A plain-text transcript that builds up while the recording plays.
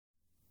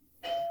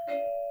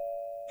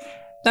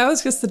That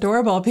was just the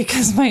doorbell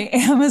because my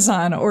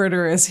Amazon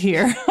order is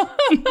here,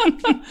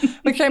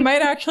 which I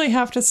might actually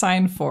have to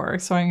sign for.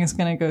 So I'm just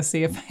going to go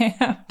see if I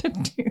have to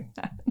do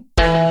that.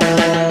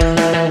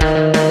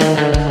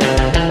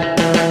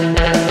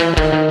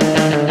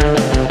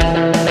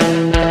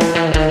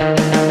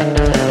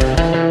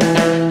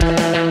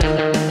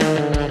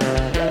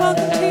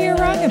 Welcome to You're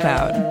Wrong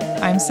About.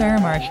 I'm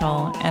Sarah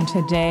Marshall, and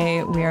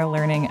today we are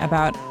learning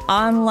about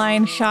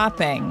online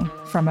shopping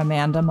from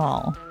Amanda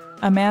Mull.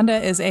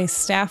 Amanda is a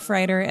staff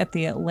writer at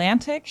The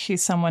Atlantic.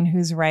 She's someone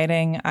whose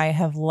writing I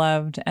have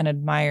loved and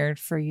admired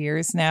for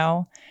years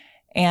now.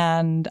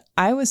 And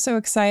I was so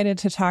excited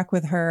to talk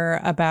with her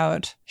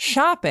about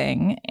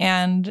shopping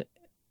and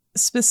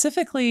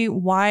specifically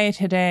why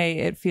today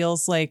it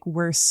feels like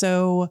we're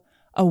so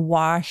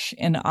awash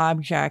in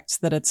objects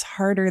that it's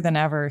harder than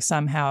ever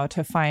somehow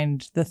to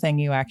find the thing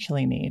you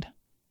actually need.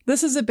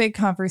 This is a big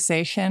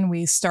conversation.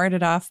 We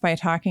started off by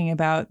talking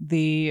about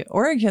the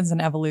origins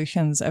and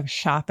evolutions of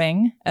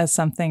shopping as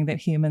something that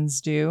humans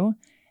do,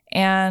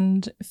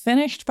 and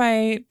finished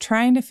by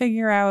trying to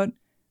figure out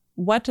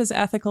what does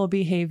ethical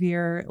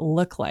behavior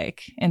look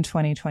like in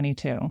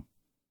 2022.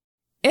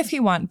 If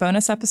you want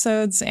bonus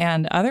episodes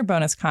and other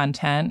bonus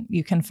content,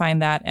 you can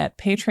find that at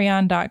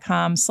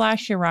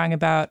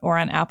patreon.com/you'rewrongabout or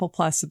on Apple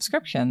Plus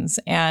subscriptions.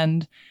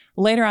 And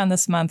later on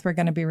this month, we're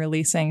going to be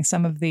releasing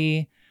some of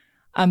the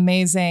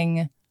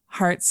amazing,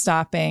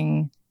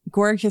 heart-stopping,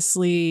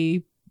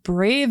 gorgeously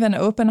brave and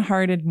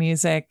open-hearted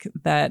music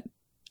that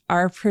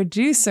our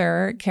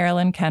producer,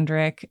 Carolyn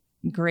Kendrick,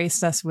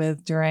 graced us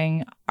with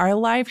during our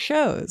live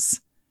shows.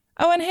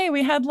 Oh, and hey,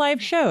 we had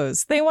live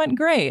shows. They went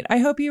great. I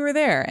hope you were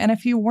there. And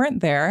if you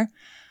weren't there,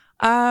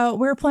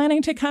 we're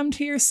planning to come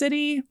to your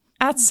city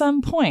at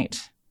some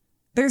point.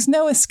 There's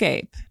no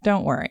escape.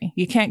 Don't worry.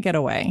 You can't get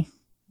away.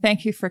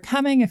 Thank you for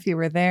coming if you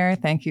were there.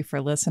 Thank you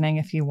for listening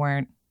if you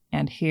weren't.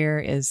 And here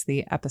is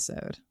the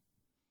episode.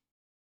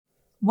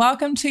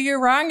 Welcome to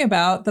You're Wrong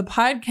About, the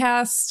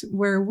podcast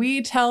where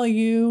we tell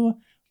you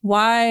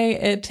why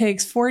it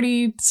takes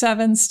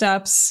 47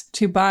 steps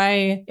to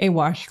buy a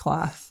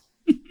washcloth.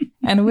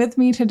 And with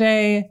me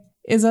today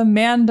is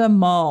Amanda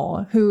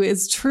Mull, who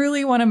is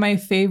truly one of my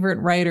favorite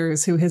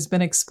writers who has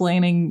been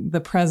explaining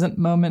the present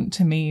moment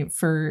to me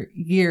for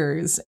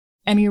years.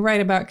 And you write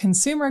about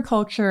consumer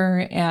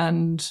culture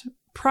and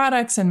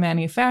products and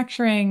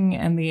manufacturing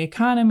and the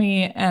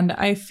economy. And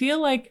I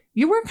feel like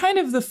you were kind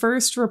of the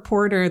first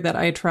reporter that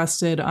I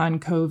trusted on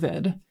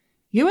COVID.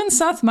 You and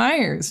Seth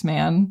Meyers,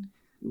 man.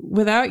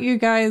 Without you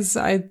guys,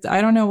 I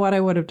don't know what I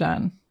would have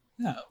done.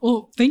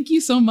 Well, thank you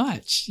so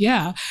much.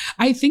 Yeah,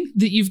 I think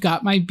that you've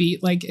got my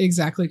beat like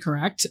exactly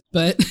correct.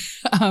 But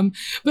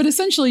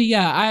essentially,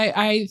 yeah,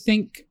 I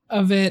think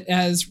of it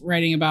as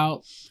writing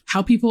about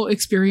how people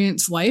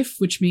experience life,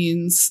 which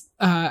means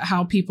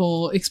how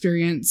people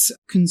experience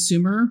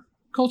consumer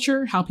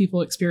culture, how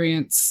people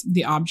experience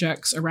the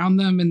objects around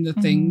them and the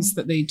things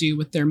that they do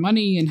with their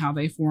money and how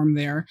they form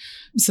their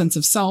sense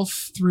of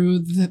self through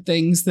the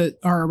things that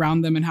are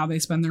around them and how they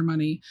spend their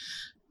money.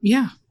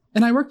 Yeah.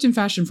 And I worked in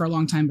fashion for a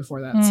long time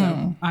before that.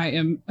 So I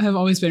have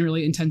always been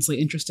really intensely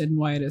interested in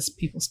why it is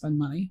people spend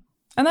money.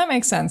 And that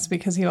makes sense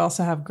because you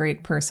also have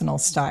great personal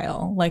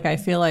style. Like, I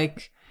feel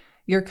like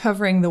you're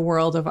covering the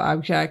world of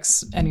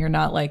objects and you're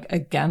not like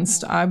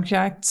against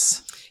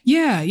objects.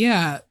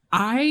 Yeah.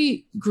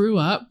 I grew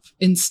up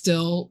and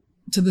still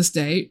to this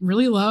day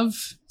really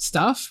love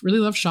stuff, really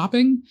love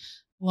shopping.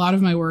 A lot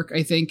of my work,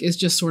 I think, is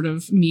just sort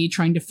of me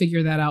trying to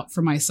figure that out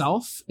for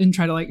myself and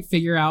try to like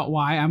figure out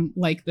why I'm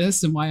like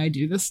this and why I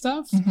do this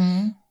stuff.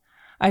 Mm-hmm.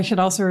 I should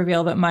also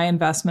reveal that my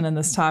investment in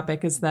this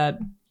topic is that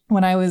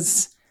when I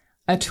was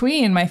a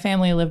tween, my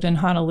family lived in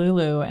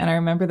Honolulu. And I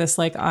remember this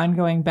like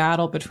ongoing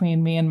battle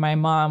between me and my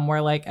mom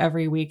where like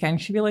every weekend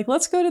she'd be like,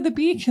 let's go to the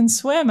beach and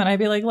swim. And I'd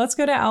be like, let's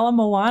go to Ala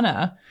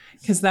Moana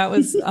because that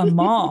was a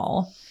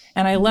mall.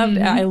 And I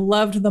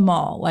loved the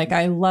mall. Like,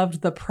 I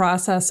loved the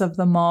process of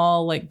the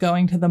mall, like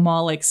going to the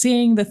mall, like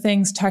seeing the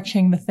things,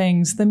 touching the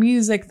things, the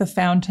music, the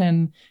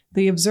fountain,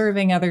 the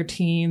observing other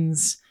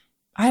teens.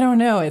 I don't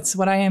know. It's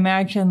what I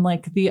imagine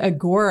like the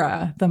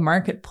Agora, the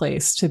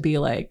marketplace to be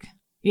like.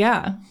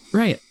 Yeah.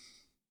 Right.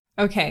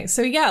 Okay.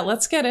 So yeah,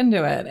 let's get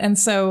into it. And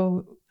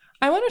so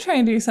I want to try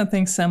and do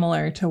something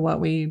similar to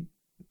what we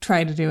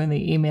tried to do in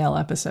the email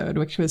episode,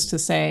 which was to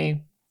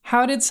say,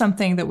 how did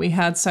something that we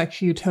had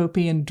such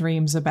utopian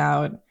dreams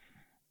about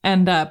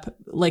end up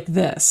like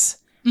this?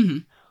 Mm-hmm.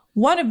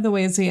 One of the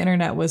ways the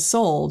internet was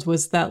sold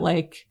was that,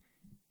 like,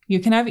 you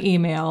can have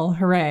email,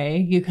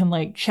 hooray. You can,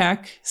 like,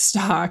 check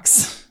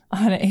stocks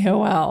on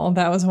AOL.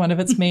 That was one of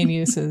its main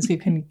uses. You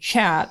can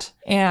chat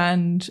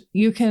and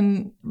you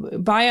can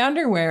buy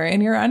underwear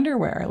in your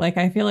underwear. Like,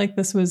 I feel like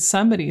this was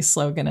somebody's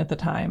slogan at the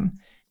time.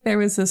 There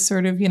was this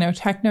sort of,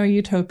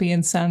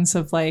 techno-utopian sense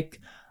of like,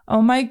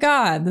 oh my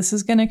God, this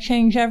is going to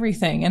change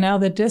everything. And now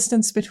the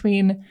distance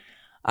between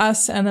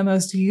us and the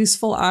most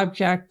useful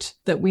object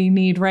that we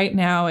need right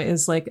now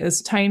is like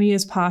as tiny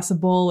as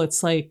possible.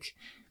 It's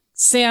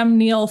Sam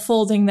Neill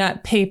folding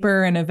that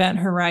paper in Event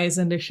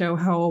Horizon to show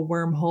how a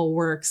wormhole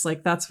works.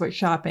 Like, that's what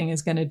shopping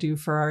is going to do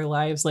for our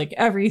lives. Like,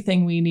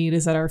 everything we need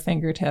is at our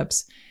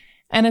fingertips.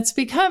 And it's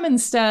become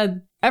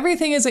instead,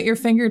 everything is at your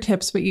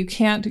fingertips, but you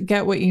can't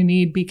get what you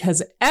need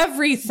because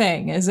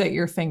everything is at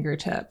your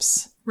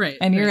fingertips. Right.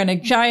 And you're in a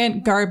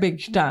giant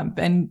garbage dump.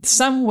 And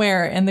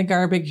somewhere in the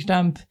garbage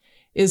dump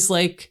is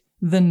like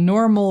the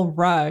normal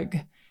rug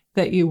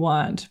that you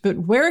want. But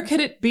where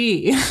could it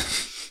be?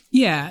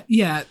 Yeah.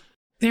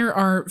 There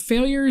are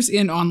failures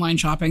in online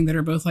shopping that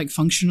are both like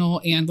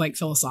functional and like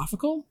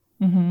philosophical.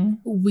 Mm-hmm.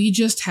 We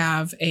just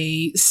have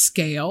a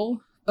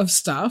scale of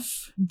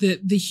stuff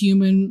that the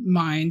human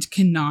mind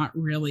cannot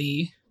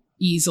really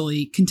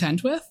easily contend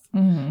with.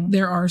 Mm-hmm.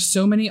 There are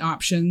so many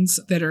options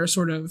that are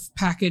sort of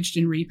packaged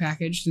and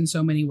repackaged in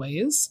so many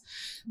ways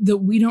that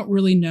we don't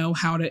really know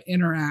how to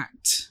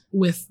interact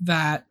with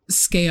that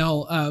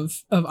scale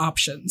of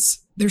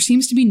options. There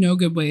seems to be no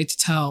good way to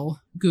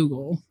tell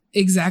Google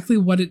exactly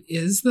what it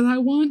is that I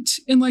want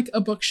in like a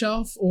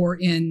bookshelf or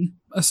in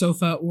a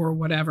sofa or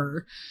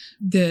whatever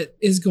that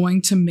is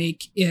going to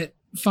make it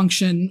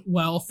function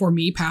well for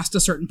me past a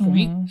certain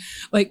point. Mm-hmm.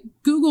 Like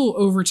Google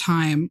over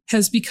time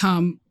has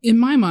become, in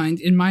my mind,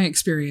 in my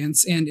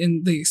experience, and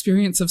in the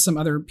experience of some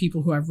other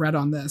people who I've read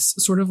on this,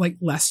 sort of like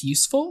less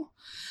useful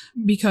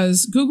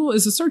because Google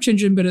is a search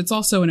engine, but it's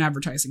also an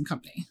advertising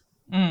company.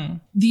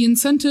 Mm. The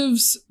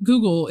incentives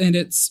Google and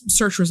its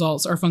search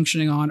results are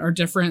functioning on are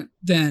different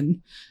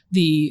than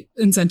the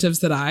incentives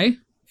that I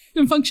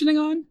am functioning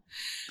on.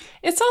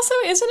 It's also,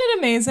 isn't it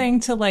amazing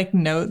to like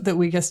note that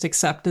we just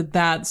accepted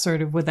that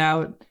sort of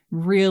without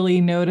really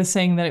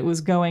noticing that it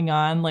was going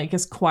on, like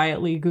as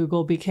quietly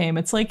Google became.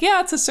 It's like, yeah,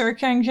 it's a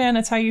search engine.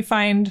 It's how you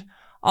find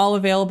all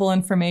available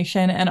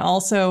information. And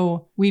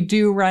also we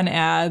do run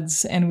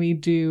ads and we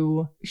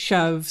do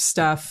shove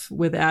stuff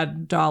with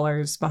ad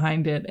dollars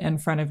behind it in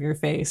front of your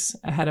face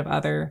ahead of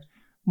other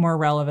more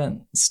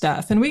relevant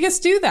stuff. And we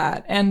just do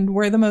that. And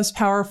we're the most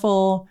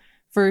powerful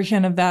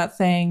version of that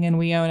thing and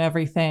we own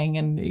everything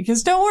and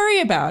because don't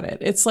worry about it.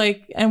 It's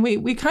like, and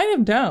we kind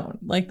of don't.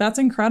 Like, that's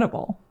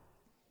incredible.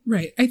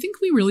 Right. I think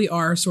we really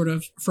are sort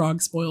of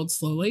frog spoiled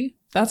slowly.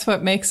 That's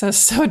what makes us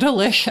so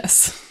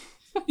delicious.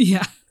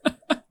 Yeah.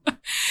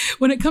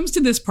 When it comes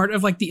to this part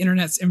of like the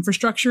internet's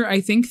infrastructure, I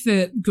think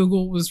that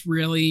Google was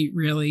really,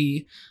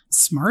 really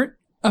smart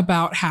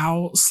about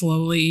how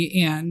slowly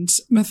and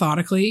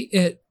methodically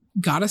it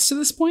got us to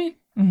this point.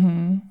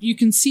 Mm-hmm. You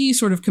can see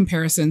sort of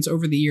comparisons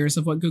over the years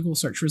of what Google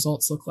search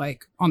results look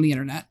like on the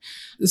internet.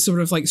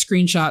 Sort of like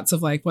screenshots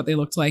of like what they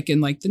looked like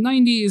in like the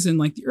 90s and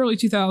like the early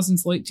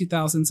 2000s, late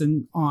 2000s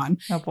and on.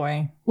 Oh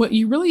boy. What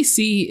you really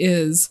see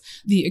is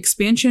the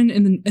expansion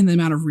in the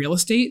amount of real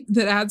estate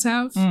that ads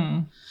have.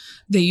 Mm.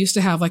 They used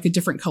to have like a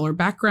different color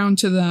background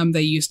to them.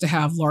 They used to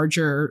have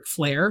larger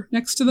flare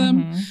next to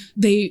them. Mm-hmm.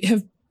 They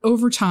have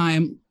over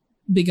time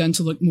begun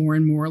to look more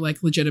and more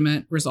like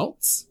legitimate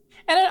results.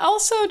 And it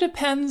also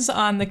depends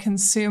on the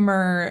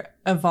consumer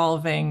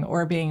evolving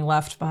or being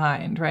left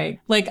behind,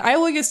 right? Like, I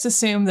will just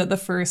assume that the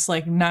first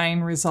like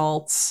 9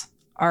 results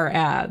are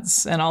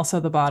ads and also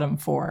the bottom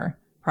 4,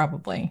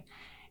 probably.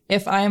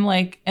 If I'm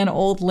like an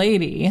old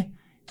lady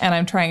and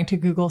I'm trying to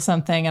Google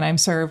something and I'm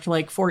served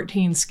like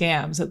 14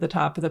 scams at the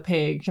top of the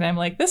page and I'm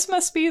like, this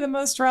must be the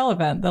most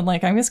relevant, then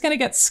like, I'm just going to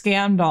get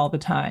scammed all the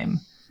time.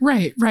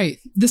 Right.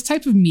 This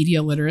type of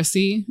media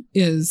literacy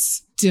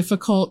is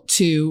difficult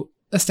to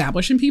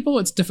establish in people.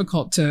 It's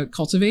difficult to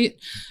cultivate.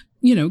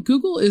 You know,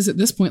 Google is at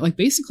this point like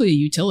basically a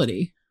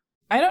utility.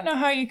 I don't know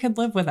how you could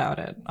live without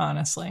it,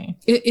 honestly.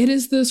 It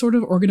is the sort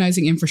of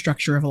organizing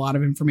infrastructure of a lot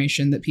of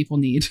information that people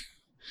need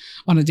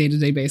on a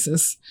day-to-day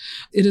basis.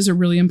 It is a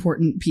really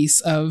important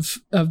piece of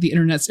the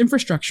internet's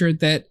infrastructure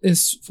that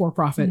is for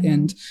profit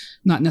and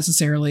not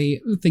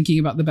necessarily thinking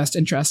about the best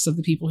interests of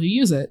the people who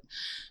use it.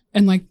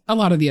 And like a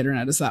lot of the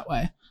internet is that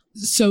way.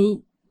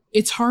 So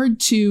it's hard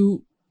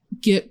to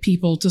get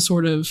people to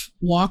sort of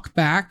walk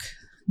back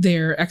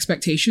their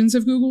expectations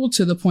of Google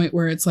to the point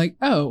where it's like,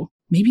 oh,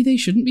 maybe they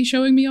shouldn't be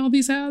showing me all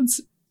these ads.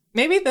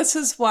 Maybe this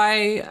is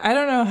why, I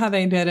don't know how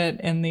they did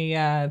it in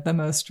the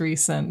most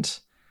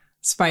recent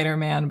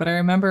Spider-Man, but I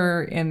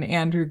remember in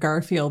Andrew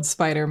Garfield's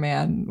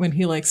Spider-Man, when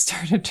he like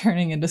started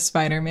turning into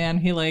Spider-Man,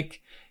 he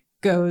like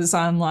goes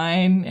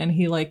online and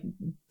he like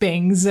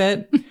bings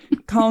it.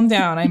 Calm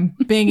down, I'm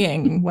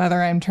binging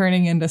whether I'm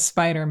turning into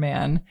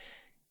Spider-Man.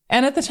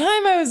 And at the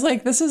time I was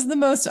like, this is the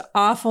most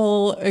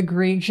awful,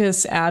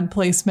 egregious ad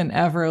placement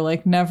ever.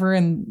 Like, never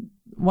in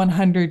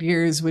 100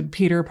 years would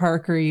Peter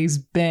Parker use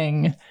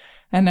Bing.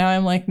 And now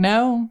I'm like,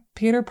 no,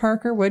 Peter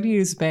Parker would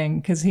use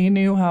Bing because he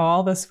knew how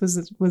all this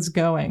was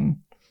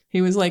going.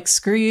 He was like,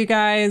 screw you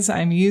guys,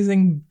 I'm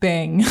using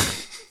Bing.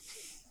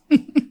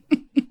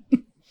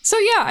 So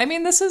yeah, I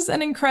mean, this is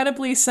an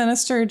incredibly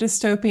sinister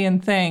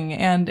dystopian thing.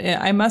 And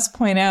I must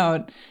point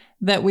out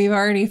that we've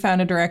already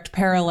found a direct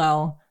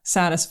parallel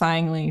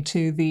satisfyingly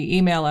to the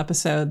email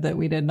episode that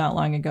we did not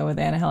long ago with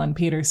Anna Helen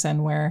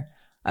Peterson, where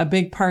a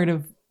big part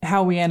of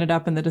how we ended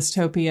up in the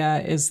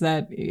dystopia is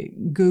that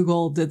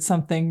Google did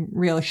something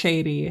real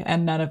shady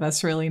and none of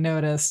us really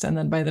noticed. And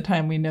then by the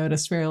time we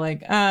noticed, we were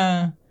like,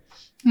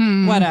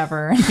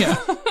 whatever. Yeah.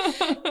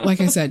 Like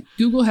I said,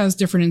 Google has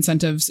different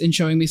incentives in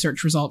showing me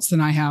search results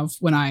than I have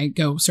when I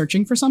go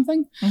searching for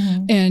something.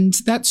 Mm-hmm. And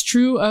that's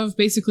true of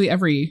basically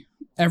every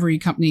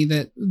company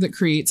that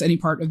creates any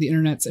part of the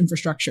internet's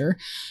infrastructure.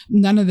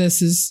 None of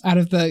this is out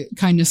of the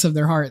kindness of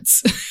their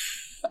hearts.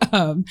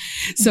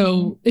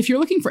 So if you're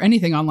looking for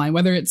anything online,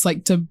 whether it's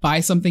like to buy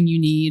something you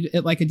need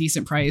at like a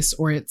decent price,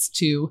 or it's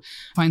to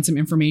find some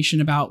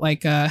information about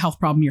like a health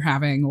problem you're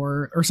having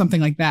or something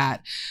like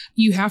that,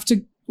 you have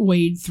to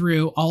wade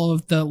through all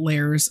of the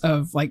layers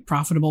of like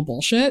profitable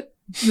bullshit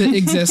that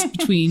exists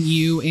between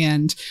you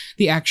and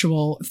the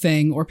actual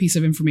thing or piece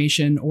of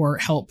information or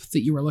help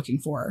that you were looking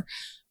for.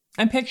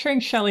 I'm picturing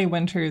Shelley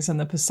Winters in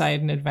the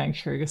Poseidon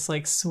Adventure, just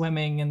like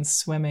swimming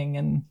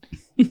and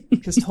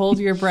just hold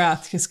your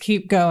breath. Just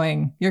keep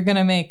going. You're going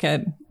to make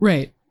it.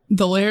 Right.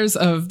 The layers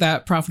of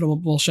that profitable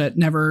bullshit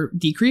never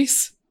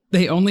decrease.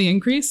 They only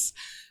increase.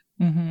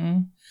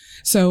 Mm-hmm.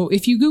 So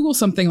if you Google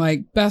something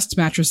like best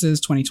mattresses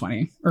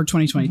 2020 or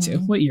 2022,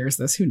 what year is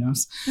this? Who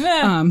knows?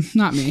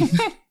 Not me.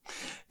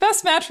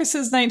 Best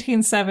mattresses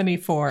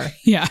 1974.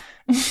 Yeah.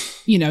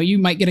 You know, you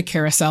might get a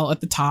carousel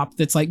at the top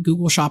that's like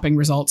Google shopping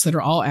results that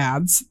are all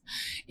ads.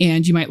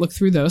 And you might look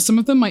through those. Some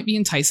of them might be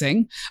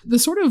enticing. The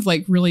sort of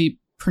like really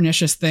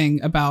pernicious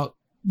thing about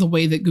the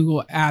way that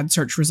Google ad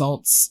search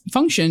results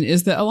function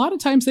is that a lot of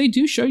times they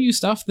do show you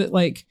stuff that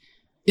like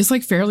is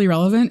like fairly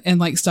relevant and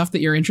like stuff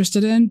that you're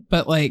interested in.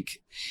 But like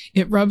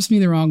it rubs me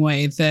the wrong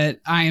way that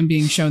I am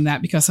being shown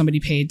that because somebody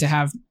paid to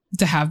have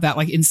that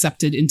like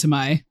incepted into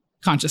my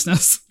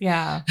consciousness.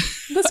 Yeah.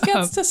 This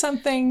gets to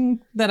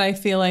something that I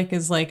feel like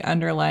is like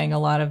underlying a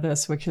lot of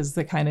this, which is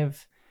the kind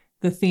of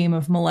the theme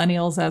of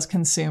millennials as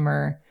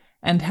consumer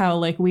and how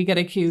like we get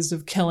accused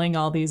of killing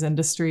all these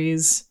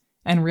industries.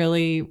 And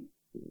really,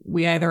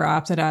 we either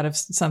opted out of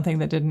something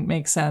that didn't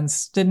make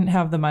sense, didn't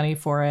have the money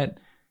for it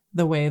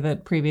the way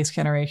that previous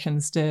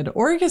generations did,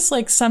 or just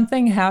like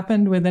something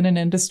happened within an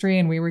industry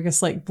and we were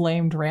just like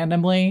blamed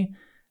randomly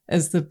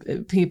as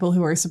the people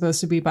who are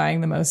supposed to be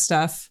buying the most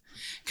stuff.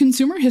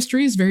 Consumer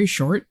history is very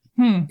short.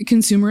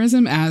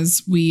 Consumerism,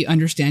 as we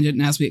understand it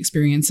and as we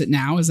experience it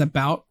now, is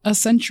about a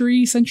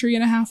century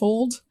and a half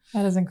old.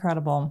 That is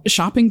incredible.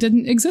 Shopping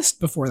didn't exist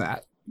before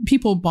that.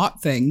 People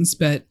bought things,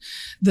 but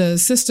the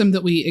system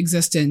that we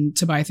exist in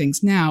to buy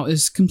things now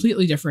is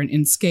completely different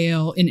in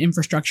scale, in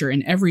infrastructure,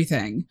 in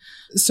everything.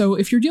 So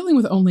if you're dealing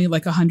with only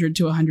like 100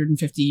 to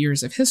 150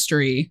 years of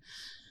history,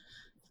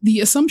 the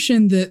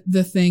assumption that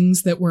the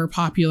things that were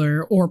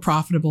popular or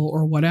profitable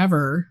or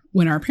whatever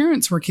when our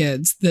parents were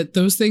kids, that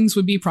those things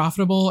would be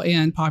profitable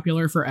and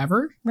popular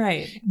forever.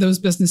 Right. Those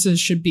businesses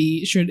should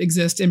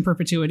exist in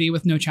perpetuity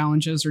with no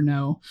challenges or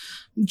no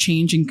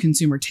change in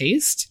consumer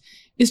taste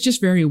is just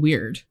very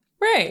weird.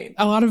 Right.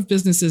 A lot of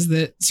businesses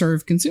that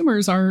serve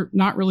consumers are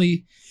not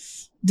really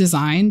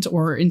designed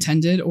or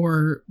intended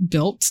or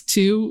built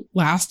to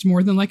last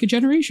more than like a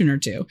generation or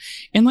two.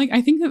 And like,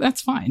 I think that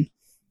that's fine.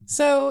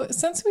 So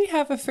since we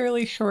have a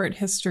fairly short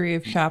history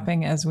of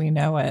shopping as we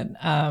know it,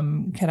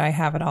 could I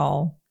have it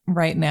all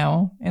right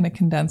now in a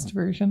condensed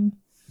version?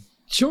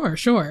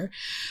 Sure.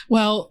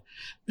 Well,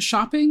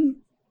 shopping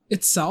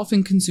itself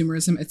and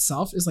consumerism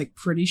itself is like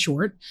pretty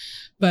short,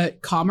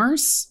 but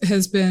commerce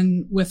has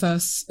been with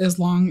us as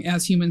long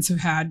as humans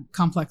have had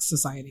complex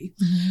society.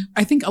 Mm-hmm.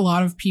 I think a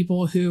lot of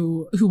people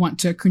who want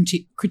to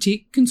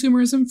critique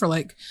consumerism for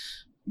like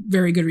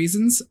very good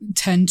reasons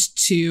tend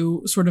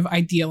to sort of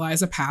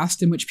idealize a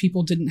past in which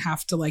people didn't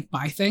have to like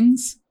buy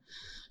things.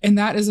 And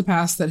that is a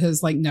past that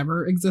has like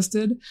never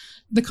existed.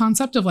 The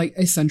concept of like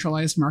a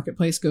centralized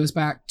marketplace goes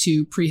back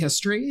to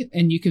prehistory,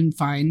 and you can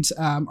find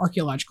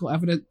archaeological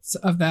evidence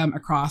of them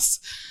across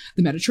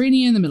the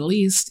Mediterranean, the Middle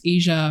East,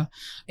 Asia.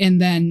 And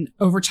then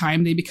over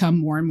time, they become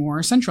more and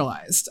more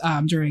centralized.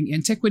 During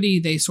antiquity,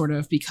 they sort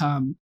of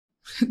become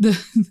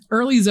the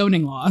early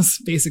zoning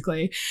laws,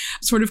 basically,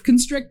 sort of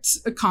constrict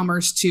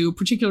commerce to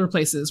particular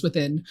places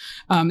within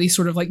these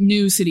sort of like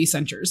new city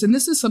centers. And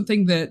this is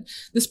something that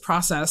this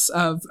process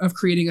of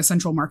creating a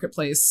central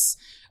marketplace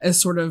as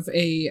sort of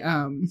a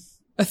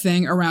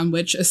thing around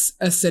which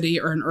a city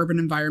or an urban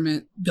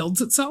environment builds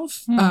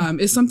itself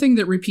is something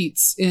that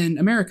repeats in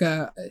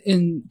America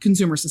in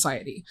consumer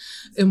society.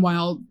 And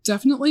while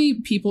definitely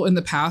people in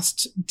the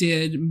past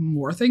did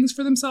more things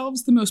for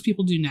themselves than most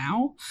people do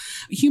now,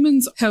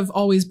 humans have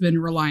always been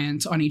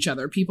reliant on each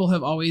other. People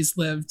have always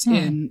lived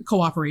in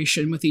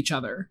cooperation with each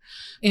other.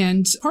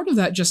 And part of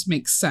that just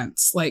makes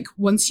sense. Like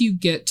once you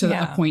get to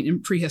a point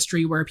in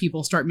prehistory where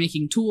people start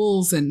making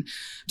tools and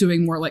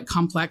doing more like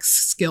complex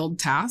skilled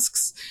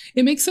tasks,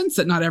 it makes sense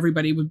that not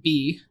everybody would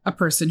be a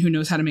person who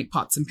knows how to make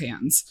pots and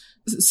pans.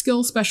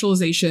 Skill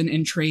specialization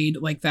and trade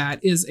like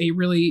that is a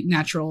really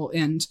natural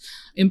and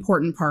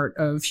important part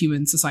of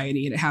human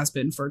society, and it has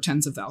been for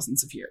tens of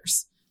thousands of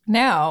years.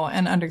 Now,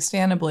 and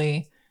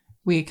understandably,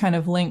 we kind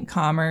of link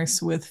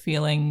commerce with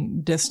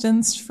feeling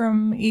distanced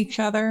from each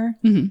other.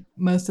 Mm-hmm.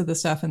 Most of the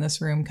stuff in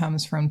this room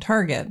comes from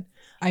Target.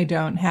 I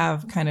don't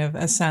have kind of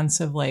a sense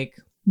of like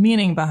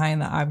meaning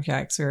behind the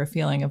objects or a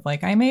feeling of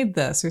like, I made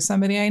this, or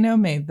somebody I know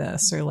made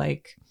this, or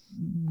like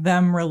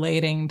them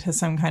relating to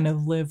some kind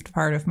of lived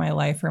part of my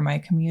life or my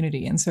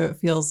community. And so it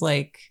feels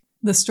like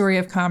the story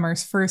of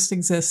commerce first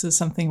exists as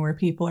something where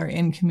people are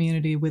in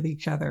community with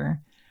each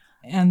other.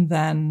 And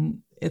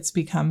then it's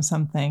become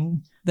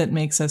something that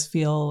makes us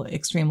feel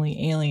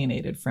extremely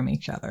alienated from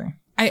each other.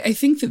 I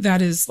think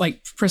that is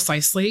like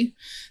precisely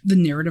the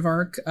narrative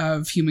arc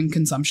of human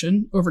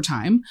consumption over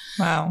time.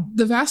 Wow.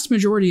 The vast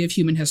majority of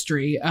human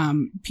history,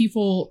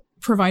 people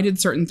provided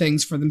certain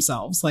things for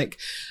themselves. Like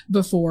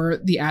before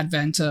the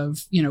advent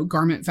of,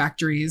 garment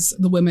factories,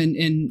 the women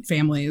in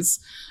families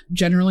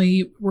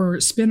generally were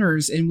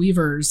spinners and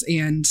weavers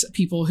and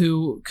people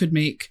who could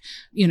make,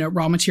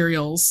 raw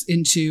materials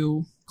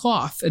into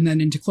cloth and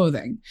then into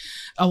clothing.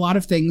 A lot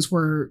of things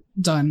were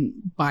done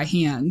by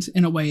hand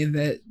in a way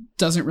that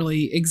doesn't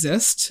really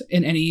exist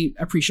in any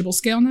appreciable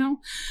scale now.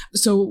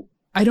 So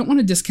I don't want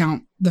to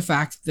discount the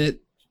fact that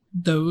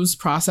those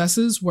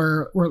processes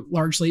were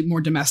largely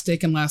more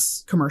domestic and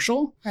less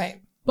commercial.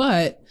 Right.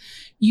 But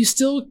you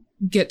still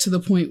get to the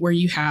point where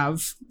you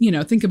have,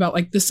 think about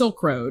like the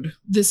Silk Road.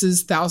 This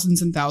is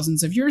thousands and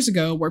thousands of years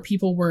ago where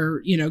people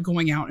were,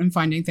 going out and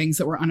finding things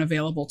that were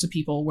unavailable to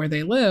people where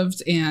they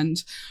lived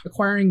and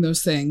acquiring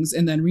those things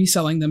and then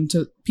reselling them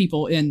to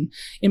people in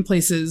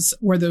places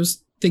where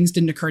those things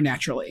didn't occur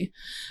naturally.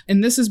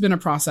 And this has been a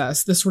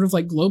process. This sort of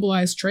like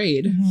globalized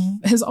trade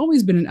has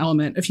always been an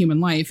element of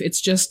human life. It's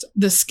just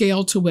the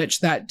scale to which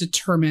that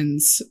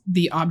determines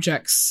the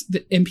objects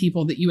and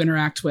people that you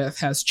interact with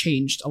has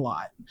changed a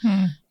lot.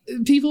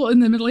 People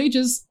in the Middle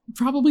Ages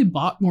probably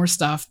bought more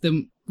stuff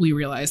than we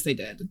realize they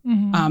did.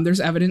 There's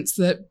evidence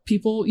that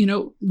people,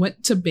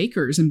 went to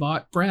bakers and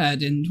bought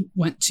bread and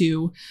went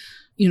to,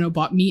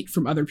 bought meat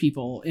from other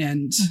people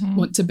and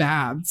went to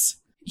baths.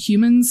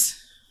 Humans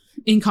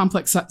in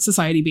complex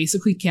society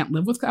basically can't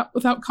live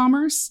without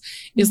commerce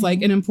is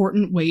like an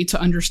important way to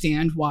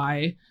understand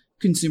why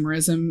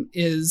consumerism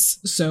is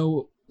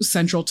so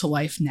central to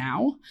life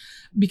now,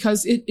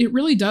 because it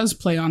really does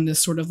play on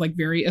this sort of like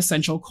very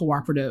essential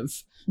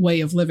cooperative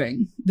way of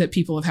living that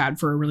people have had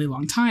for a really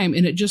long time.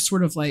 And it just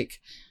sort of like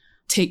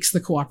takes the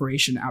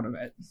cooperation out of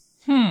it.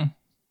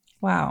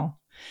 Wow.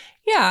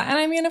 Yeah. And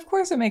I mean, of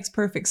course, it makes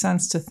perfect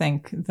sense to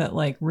think that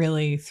like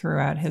really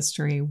throughout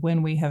history,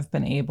 when we have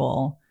been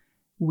able,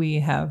 we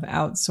have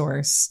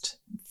outsourced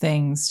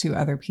things to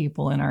other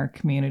people in our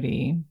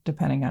community,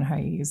 depending on how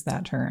you use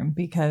that term,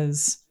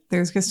 because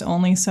there's just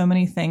only so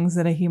many things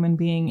that a human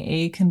being,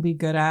 A, can be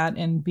good at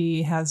and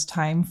B, has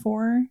time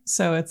for.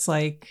 So it's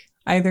like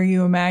either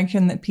you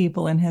imagine that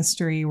people in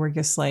history were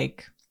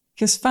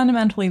just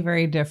fundamentally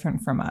very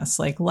different from us,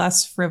 like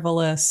less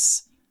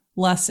frivolous,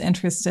 less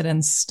interested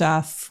in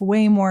stuff,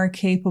 way more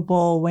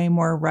capable, way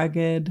more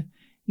rugged,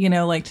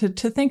 like to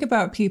think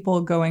about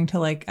people going to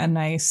like a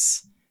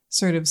nice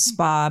sort of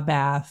spa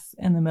bath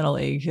in the Middle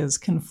Ages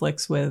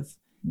conflicts with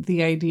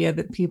the idea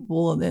that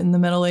people in the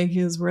Middle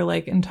Ages were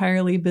like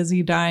entirely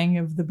busy dying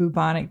of the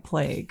bubonic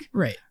plague.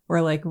 Right.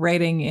 Or like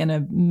writing in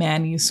a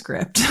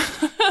manuscript.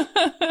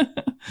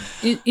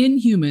 In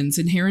humans,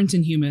 inherent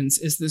in humans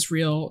is this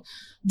real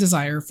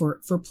desire for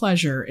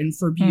pleasure and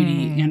for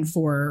beauty and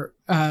for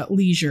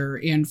leisure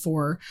and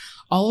for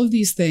all of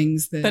these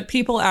things that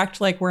people act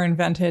like were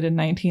invented in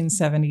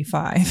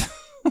 1975.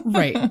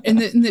 Right. And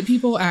that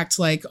people act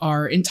like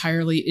are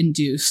entirely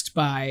induced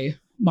by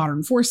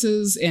modern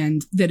forces,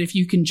 and that if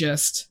you can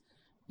just,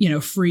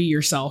 free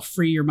yourself,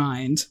 free your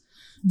mind,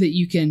 that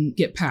you can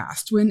get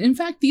past. When in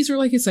fact, these are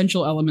like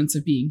essential elements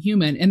of being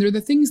human, and they're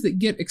the things that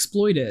get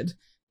exploited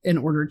in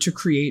order to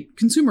create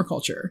consumer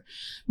culture.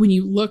 When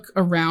you look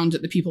around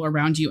at the people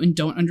around you and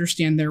don't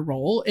understand their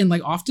role, and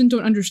like often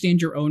don't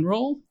understand your own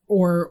role,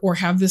 or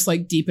have this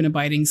like deep and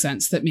abiding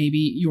sense that maybe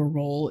your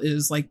role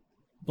is like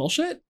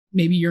bullshit.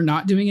 Maybe you're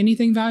not doing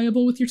anything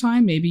valuable with your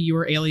time. Maybe you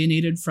are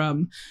alienated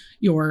from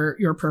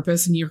your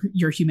purpose and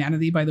your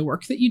humanity by the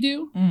work that you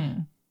do.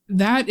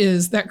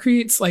 That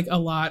creates like a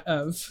lot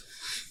of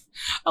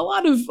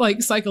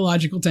like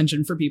psychological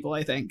tension for people,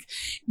 I think.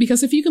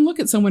 Because if you can look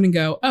at someone and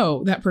go,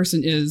 oh, that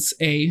person is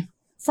a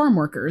farm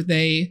worker,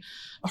 they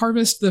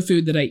harvest the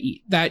food that I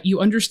eat, that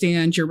you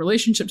understand your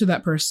relationship to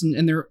that person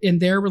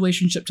and their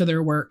relationship to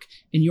their work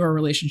and your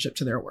relationship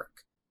to their work.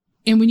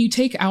 And when you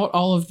take out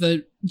all of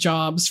the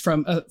jobs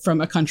from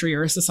a country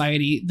or a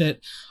society that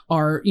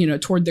are,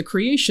 toward the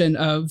creation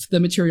of the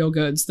material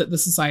goods that the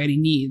society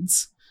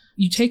needs,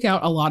 you take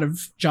out a lot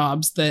of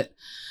jobs that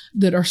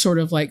are sort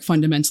of like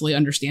fundamentally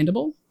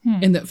understandable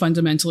and that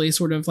fundamentally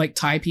sort of like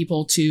tie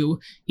people to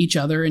each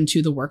other and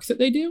to the work that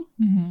they do.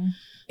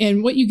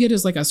 And what you get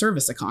is like a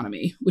service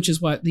economy, which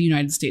is what the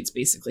United States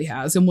basically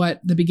has and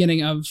what the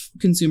beginning of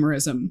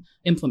consumerism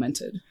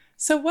implemented.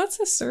 So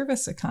what's a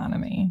service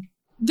economy?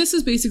 this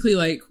is basically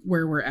like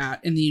where we're at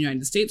in the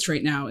United States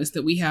right now, is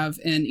that we have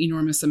an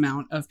enormous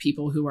amount of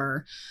people who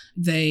are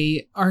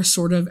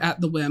sort of at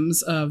the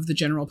whims of the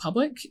general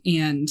public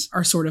and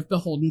are sort of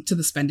beholden to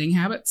the spending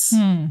habits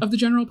of the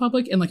general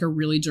public in like a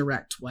really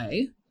direct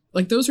way.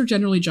 Like those are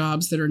generally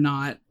jobs that are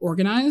not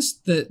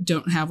organized, that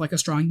don't have like a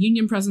strong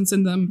union presence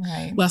in them,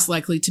 Right. less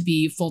likely to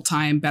be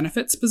full-time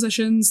benefits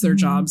positions. They're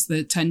jobs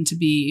that tend to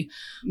be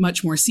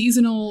much more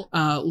seasonal,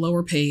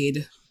 lower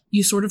paid.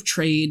 You sort of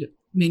trade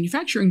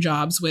manufacturing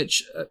jobs,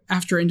 which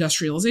after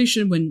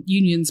industrialization, when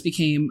unions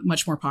became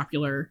much more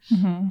popular,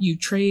 you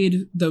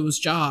trade those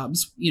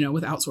jobs, you know,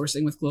 with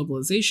outsourcing, with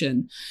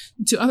globalization,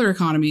 to other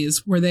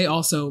economies where they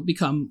also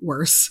become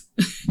worse.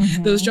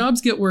 Those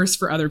jobs get worse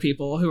for other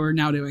people who are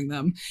now doing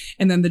them.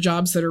 And then the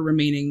jobs that are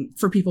remaining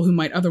for people who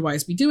might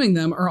otherwise be doing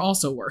them are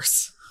also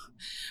worse.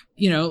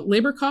 You know,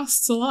 labor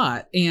costs a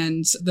lot,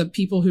 and the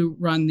people who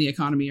run the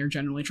economy are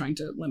generally trying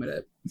to limit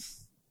it.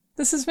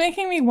 This is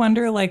making me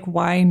wonder, like,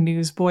 why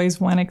newsboys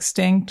went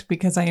extinct,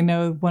 because I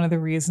know one of the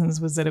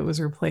reasons was that it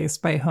was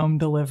replaced by home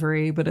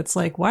delivery, but it's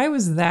like, why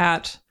was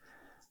that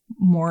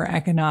more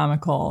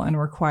economical and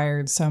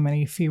required so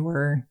many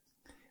fewer?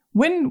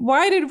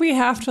 Why did we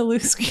have to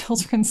lose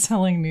children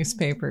selling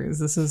newspapers?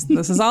 This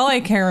is all I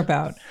care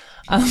about.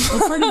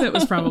 Well, part of it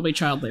was probably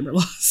child labor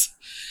laws.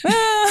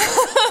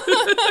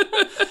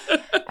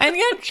 And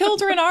yet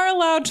children are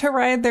allowed to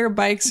ride their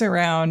bikes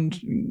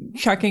around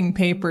chucking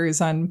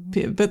papers on,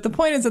 but the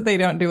point is that they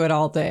don't do it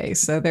all day.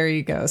 So there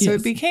you go. So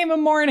It became a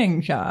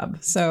morning job.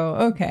 So,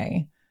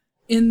 okay.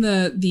 In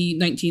the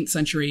 19th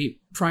century,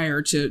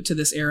 prior to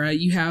this era,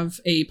 you have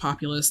a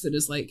populace that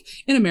is like,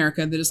 in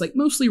America, that is like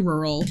mostly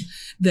rural,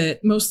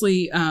 that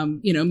mostly,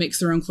 makes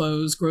their own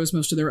clothes, grows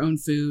most of their own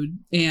food,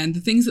 and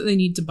the things that they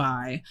need to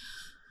buy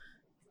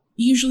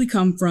usually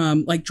come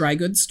from like dry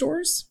goods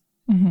stores.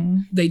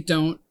 They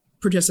don't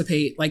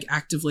participate like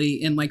actively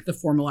in like the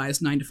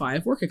formalized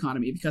 9-to-5 work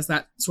economy, because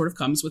that sort of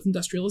comes with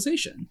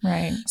industrialization.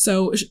 Right.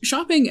 So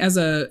shopping as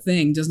a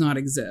thing does not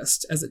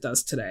exist as it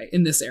does today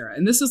in this era.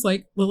 And this is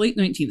like the late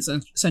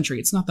 19th century.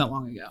 It's not that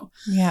long ago.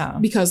 Yeah.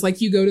 Because like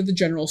you go to the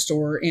general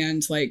store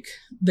and like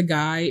the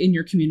guy in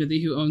your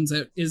community who owns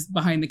it is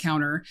behind the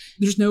counter.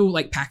 There's no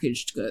like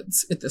packaged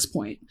goods at this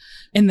point.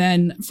 And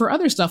then for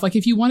other stuff, like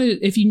if you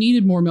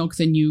needed more milk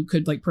than you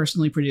could like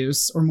personally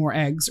produce, or more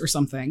eggs or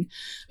something,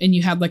 and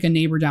you had like a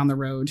neighbor down the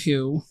road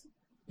who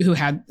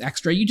had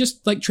extra, you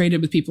just like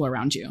traded with people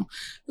around you,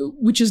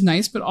 which is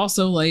nice. But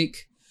also,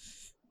 like,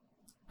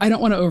 I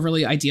don't want to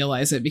overly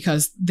idealize it,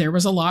 because there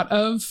was a lot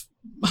of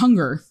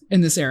hunger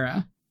in this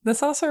era.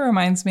 This also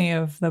reminds me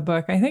of the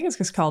book, I think it's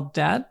just called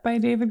Debt by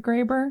David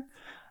Graeber.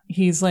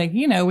 He's like,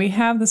 we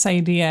have this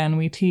idea and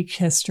we teach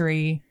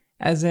history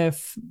as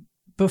if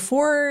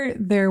before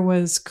there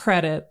was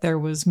credit, there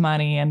was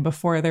money, and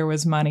before there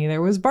was money,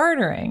 there was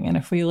bartering. And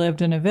if we lived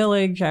in a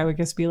village, I would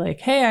just be like,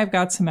 hey, I've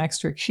got some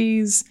extra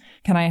cheese.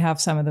 Can I have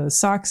some of those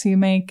socks you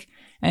make?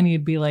 And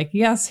you'd be like,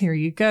 yes, here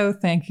you go.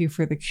 Thank you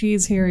for the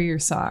cheese. Here are your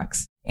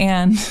socks.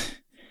 And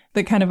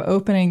the kind of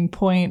opening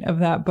point of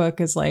that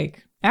book is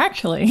like,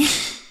 actually,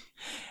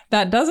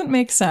 that doesn't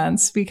make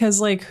sense,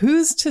 because like,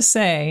 who's to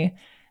say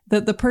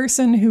that the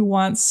person who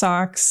wants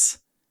socks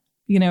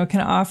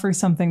can offer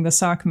something the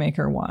sock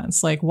maker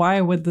wants? Like, why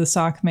would the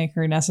sock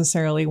maker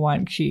necessarily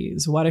want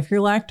cheese? What if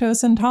you're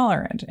lactose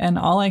intolerant and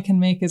all I can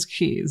make is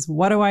cheese?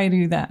 What do I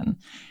do then?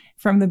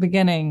 From the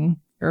beginning,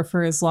 or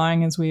for as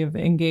long as we have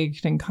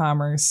engaged in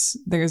commerce,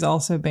 there's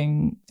also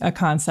been a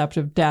concept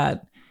of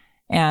debt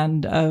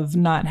and of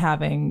not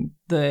having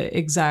the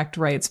exact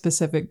right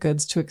specific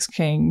goods to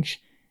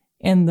exchange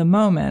in the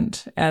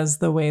moment as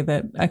the way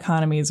that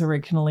economies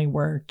originally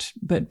worked,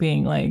 but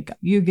being like,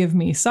 you give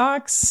me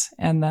socks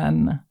and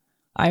then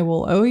I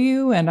will owe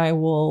you, and I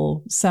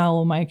will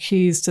sell my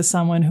cheese to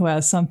someone who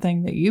has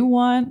something that you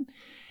want.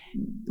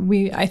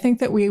 I think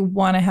that we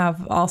want to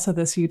have also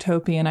this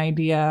utopian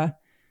idea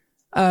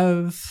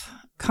of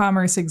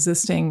commerce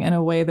existing in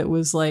a way that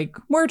was like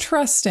more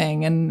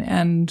trusting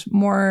and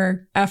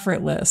more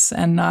effortless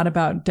and not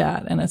about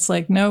debt. And it's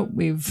like, nope,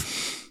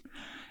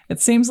 it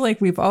seems like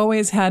we've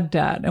always had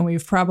debt, and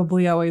we've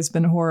probably always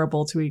been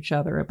horrible to each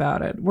other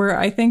about it. Where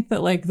I think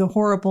that like the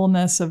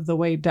horribleness of the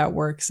way debt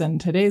works in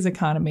today's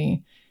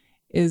economy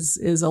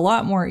is a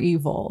lot more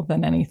evil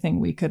than anything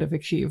we could have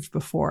achieved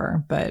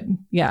before. But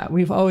yeah,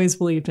 we've always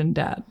believed in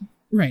debt.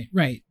 Right.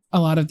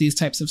 A lot of these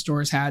types of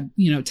stores had,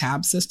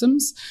 tab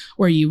systems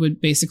where you would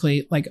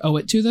basically like owe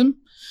it to them.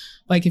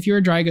 Like if you're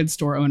a dry goods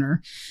store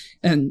owner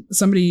and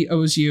somebody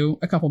owes you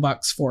a couple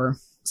bucks for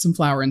some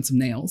flour and some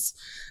nails,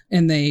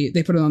 and they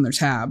put it on their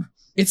tab,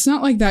 it's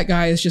not like that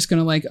guy is just going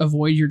to like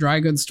avoid your dry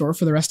goods store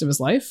for the rest of his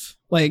life.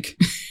 Like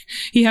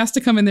he has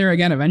to come in there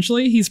again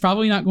eventually. He's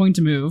probably not going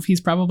to move.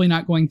 He's probably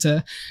not going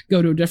to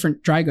go to a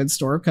different dry goods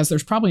store, because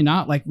there's probably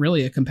not like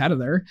really a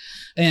competitor.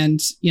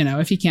 And,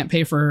 if he can't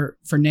pay for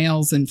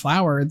nails and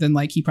flour, then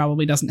like he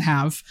probably doesn't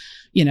have,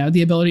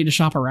 the ability to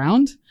shop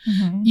around.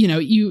 Mm-hmm.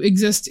 You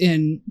exist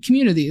in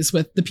communities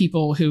with the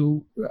people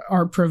who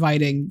are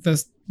providing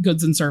the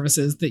goods and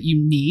services that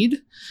you need.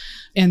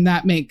 And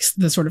that makes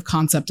the sort of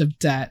concept of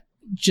debt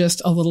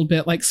just a little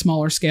bit like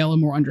smaller scale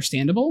and more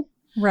understandable.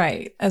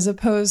 Right. As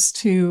opposed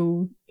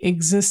to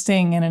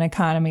existing in an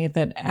economy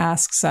that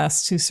asks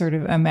us to sort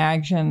of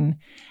imagine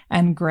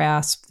and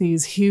grasp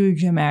these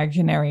huge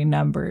imaginary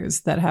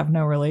numbers that have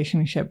no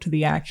relationship to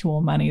the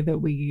actual money that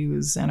we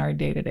use in our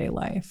day-to-day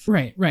life.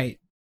 Right, right.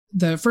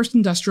 The first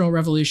industrial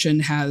revolution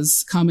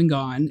has come and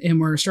gone,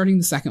 and we're starting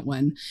the second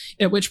one,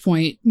 at which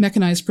point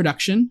mechanized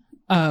production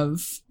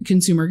of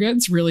consumer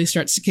goods really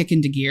starts to kick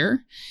into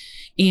gear.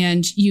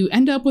 And you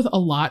end up with a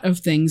lot of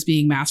things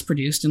being mass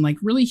produced in like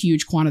really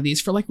huge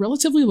quantities for like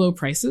relatively low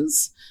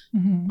prices.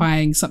 Mm-hmm.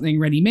 Buying something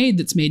ready made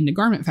that's made in a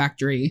garment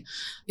factory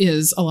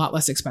is a lot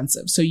less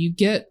expensive. So you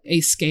get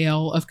a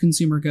scale of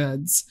consumer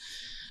goods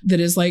that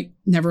is like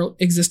never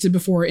existed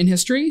before in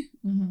history.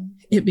 Mm-hmm.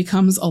 It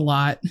becomes a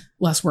lot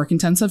less work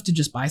intensive to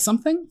just buy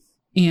something.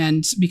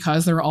 And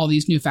because there are all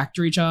these new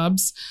factory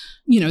jobs,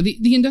 you know,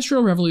 the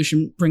Industrial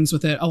Revolution brings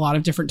with it a lot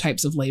of different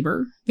types of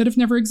labor that have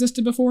never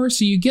existed before.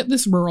 So you get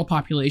this rural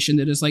population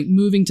that is like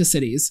moving to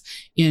cities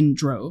in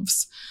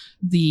droves.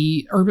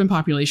 The urban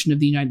population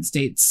of the United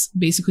States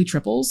basically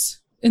triples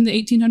in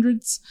the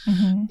 1800s.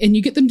 Mm-hmm. And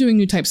you get them doing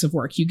new types of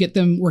work. You get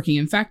them working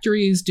in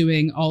factories,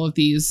 doing all of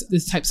these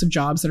types of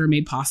jobs that are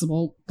made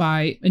possible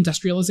by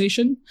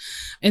industrialization.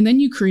 And then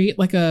you create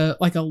like a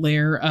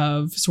layer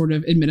of sort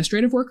of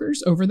administrative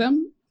workers over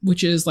them,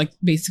 which is like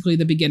basically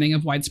the beginning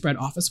of widespread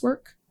office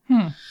work.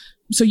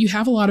 So you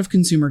have a lot of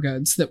consumer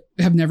goods that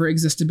have never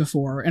existed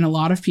before, and a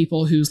lot of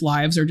people whose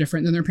lives are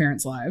different than their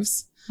parents'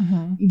 lives.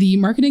 Mm-hmm. The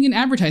marketing and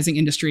advertising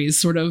industries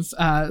sort of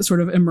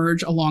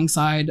emerge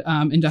alongside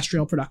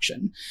industrial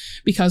production,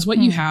 because what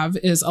you have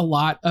is a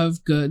lot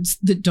of goods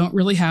that don't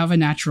really have a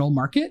natural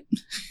market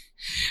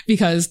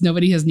because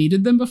nobody has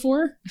needed them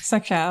before.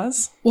 Such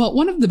as? Well,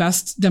 one of the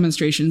best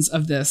demonstrations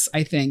of this,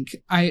 I think,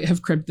 I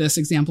have cribbed this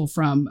example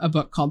from a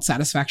book called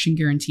Satisfaction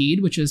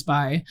Guaranteed, which is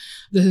by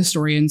the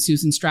historian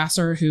Susan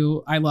Strasser,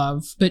 who I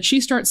love. But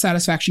she starts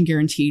Satisfaction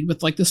Guaranteed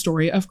with like the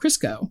story of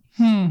Crisco.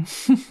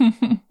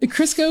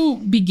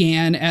 Crisco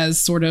began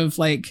as sort of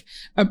like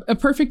a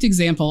perfect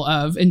example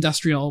of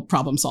industrial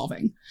problem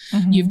solving.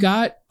 Mm-hmm. You've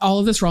got all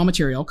of this raw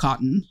material,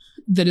 cotton,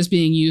 that is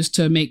being used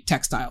to make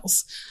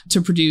textiles,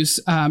 to produce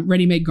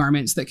ready-made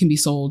garments that can be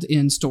sold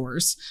in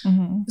stores.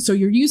 Mm-hmm. So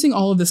you're using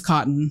all of this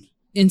cotton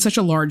in such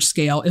a large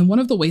scale. And one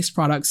of the waste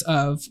products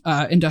of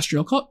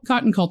industrial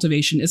cotton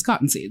cultivation is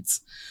cotton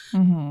seeds.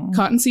 Mm-hmm.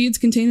 Cotton seeds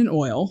contain an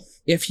oil.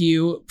 If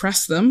you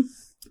press them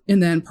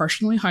and then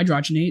partially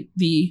hydrogenate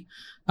the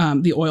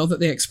oil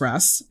that they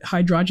express,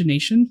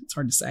 hydrogenation, it's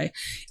hard to say,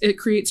 it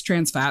creates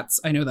trans fats.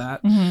 I know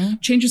that. Mm-hmm.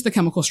 Changes the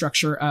chemical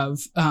structure of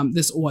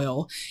this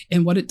oil.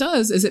 And what it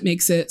does is it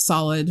makes it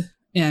solid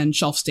and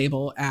shelf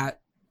stable at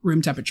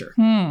room temperature.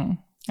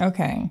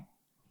 Okay.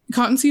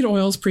 Cottonseed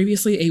oils,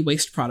 previously a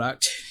waste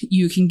product,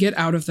 you can get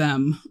out of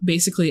them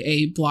basically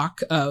a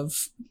block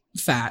of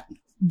fat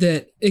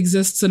that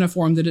exists in a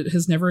form that it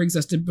has never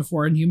existed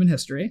before in human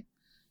history.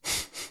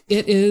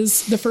 It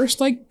is the first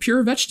like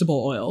pure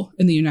vegetable oil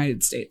in the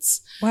United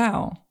States.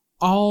 Wow.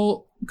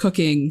 All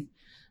cooking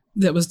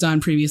that was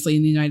done previously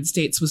in the United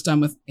States was done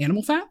with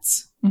animal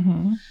fats.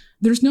 Mm-hmm.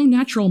 There's no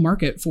natural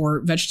market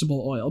for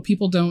vegetable oil.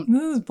 People don't.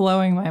 This is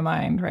blowing my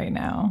mind right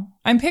now.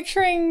 I'm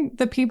picturing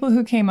the people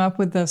who came up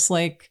with this,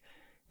 like,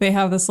 they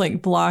have this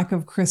like block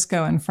of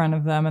Crisco in front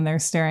of them and they're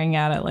staring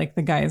at it like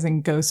the guys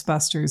in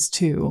Ghostbusters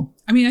 2.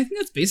 I mean, I think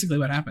that's basically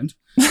what happened.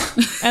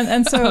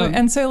 and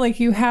so like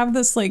you have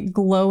this like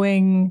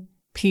glowing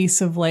piece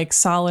of like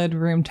solid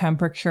room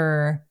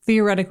temperature,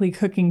 theoretically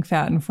cooking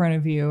fat in front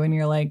of you. And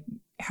you're like,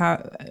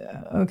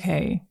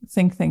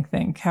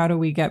 think. How do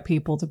we get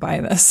people to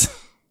buy this?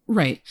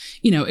 Right.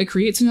 You know, it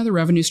creates another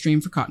revenue stream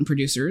for cotton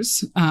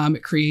producers.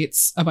 It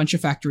creates a bunch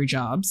of factory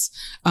jobs.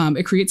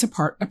 It creates a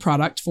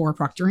product for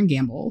Procter &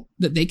 Gamble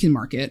that they can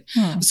market.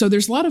 So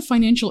there's a lot of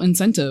financial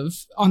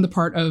incentive on the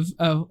part of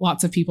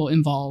lots of people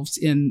involved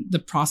in the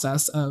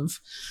process of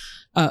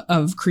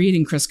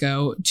creating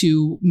Crisco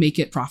to make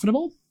it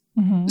profitable.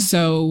 Mm-hmm.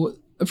 So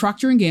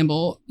Procter &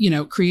 Gamble, you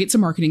know, creates a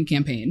marketing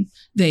campaign.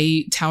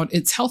 They tout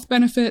its health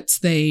benefits.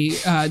 They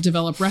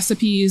develop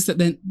recipes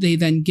that they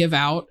then give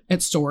out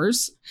at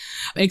stores,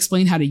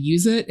 explain how to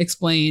use it,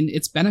 explain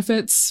its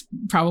benefits,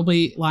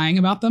 probably lying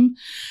about them,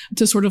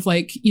 to sort of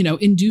like, you know,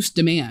 induce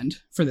demand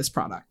for this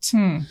product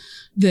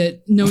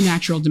that no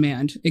natural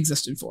demand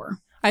existed for.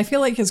 I feel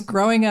like as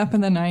growing up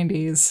in the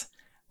 90s,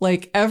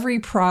 like every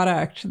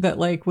product that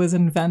like was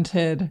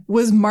invented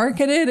was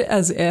marketed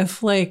as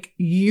if like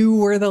you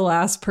were the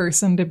last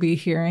person to be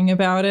hearing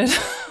about it.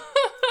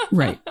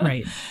 Right.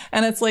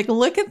 And it's like,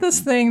 look at this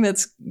thing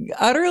that's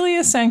utterly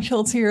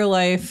essential to your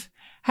life.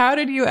 How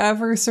did you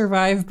ever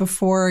survive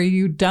before,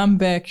 you dumb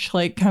bitch?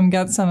 Like, come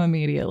get some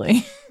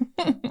immediately.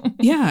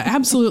 Yeah,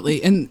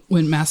 absolutely. And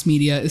when mass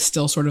media is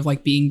still sort of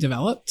like being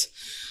developed,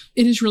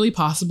 it is really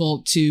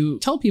possible to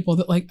tell people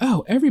that like,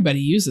 oh,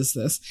 everybody uses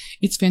this.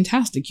 It's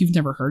fantastic. You've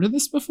never heard of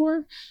this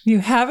before? You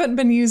haven't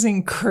been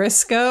using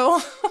Crisco?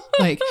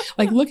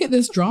 like look at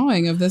this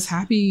drawing of this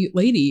happy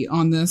lady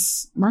on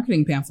this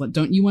marketing pamphlet.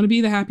 Don't you want to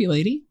be the happy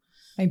lady?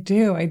 I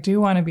do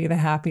want to be the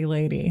happy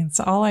lady. It's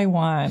all I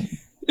want.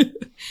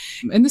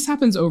 And this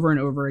happens over and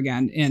over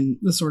again in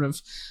the sort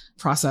of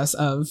process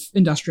of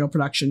industrial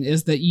production,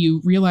 is that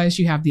you realize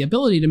you have the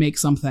ability to make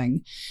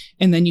something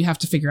and then you have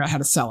to figure out how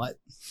to sell it.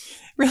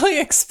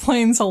 Really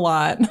explains a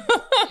lot.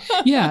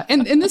 Yeah.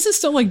 And this is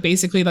still like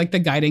basically like the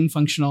guiding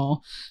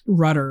functional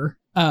rudder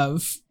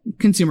of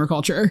consumer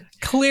culture.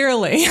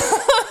 Clearly.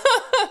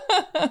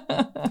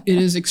 It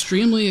is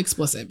extremely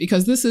explicit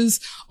because this is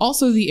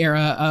also the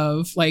era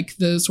of like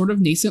the sort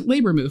of nascent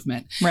labor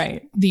movement.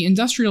 Right. The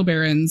industrial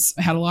barons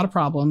had a lot of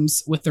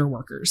problems with their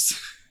workers.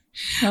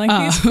 Like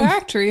these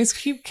factories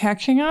keep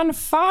catching on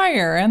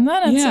fire, and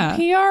then it's a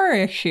PR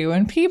issue,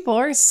 and people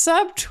are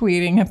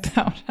subtweeting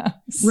about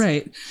us.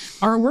 Right.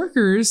 Our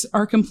workers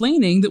are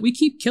complaining that we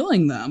keep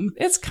killing them.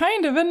 It's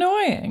kind of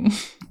annoying.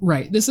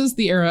 Right. This is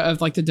the era of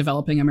like the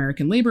developing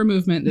American labor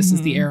movement. This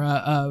is the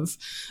era of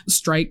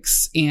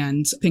strikes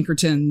and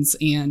Pinkertons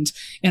and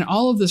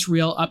all of this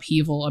real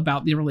upheaval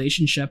about the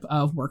relationship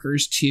of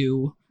workers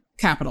to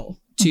capital,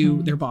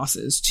 to their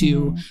bosses,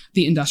 to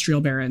the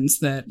industrial barons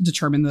that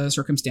determine the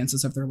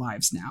circumstances of their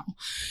lives now.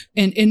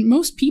 And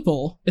most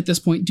people at this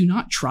point do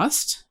not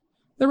trust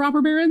the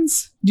robber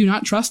barons, do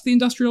not trust the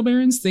industrial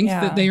barons, think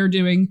that they are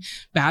doing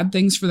bad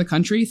things for the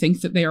country,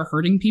 think that they are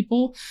hurting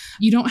people.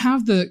 You don't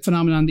have the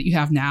phenomenon that you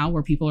have now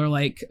where people are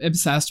like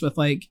obsessed with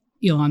like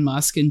Elon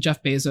Musk and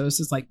Jeff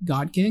Bezos as like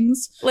god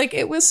kings. Like,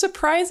 it was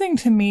surprising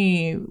to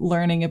me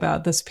learning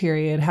about this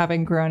period,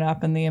 having grown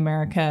up in the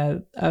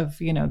America of,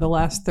 you know, the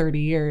last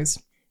 30 years,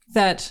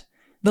 that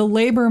the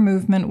labor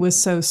movement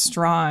was so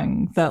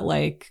strong that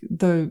like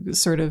the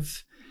sort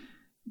of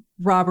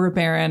robber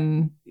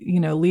baron, you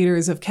know,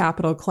 leaders of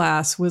capital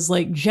class was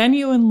like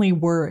genuinely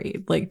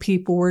worried. Like,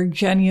 people were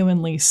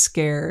genuinely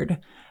scared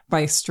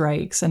by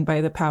strikes and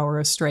by the power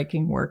of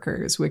striking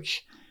workers,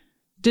 which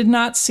did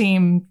not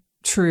seem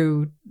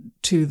true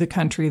to the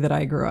country that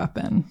I grew up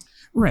in.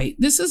 Right.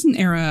 This is an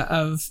era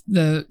of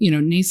the, you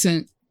know,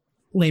 nascent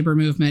labor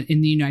movement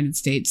in the United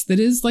States that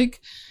is like,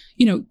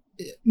 you know,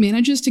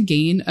 manages to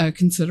gain a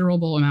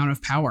considerable amount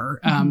of power.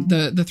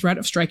 The threat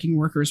of striking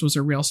workers was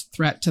a real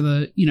threat to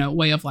the, you know,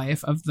 way of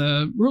life of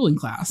the ruling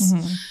class.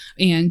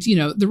 And, you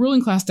know, the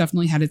ruling class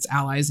definitely had its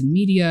allies in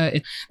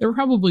media. There were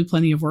probably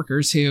plenty of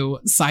workers who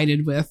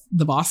sided with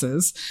the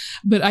bosses.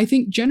 But I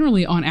think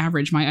generally, on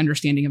average, my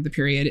understanding of the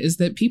period is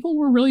that people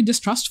were really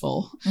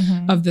distrustful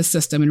of this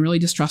system and really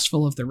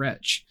distrustful of the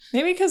rich.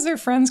 Maybe because their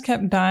friends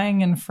kept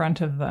dying in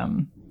front of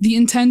them. The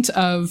intent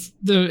of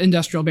the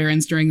industrial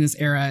barons during this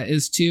era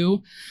is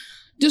to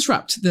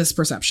disrupt this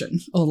perception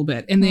a little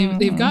bit. And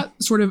they've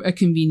got sort of a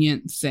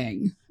convenient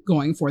thing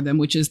going for them,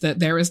 which is that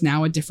there is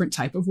now a different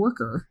type of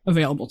worker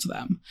available to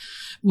them,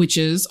 which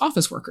is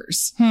office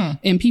workers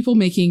and people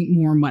making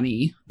more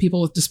money,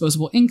 people with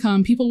disposable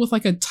income, people with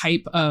like a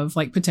type of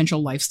like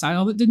potential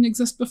lifestyle that didn't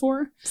exist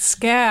before.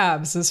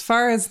 Scabs, as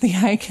far as the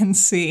eye can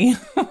see.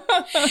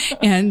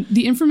 And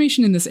the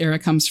information in this era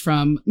comes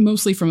from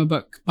mostly from a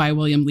book by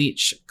William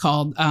Leach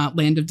called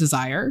Land of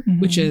Desire,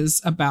 which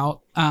is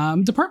about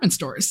department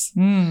stores.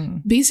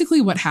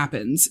 Basically what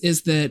happens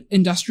is that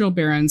industrial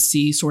barons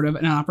see sort of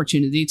an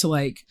opportunity to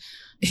like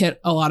hit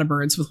a lot of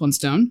birds with one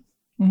stone.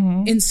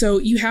 And so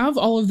you have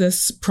all of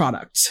this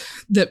product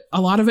that a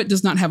lot of it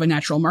does not have a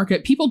natural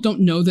market. People don't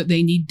know that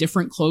they need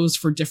different clothes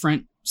for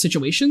different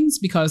situations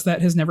because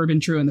that has never been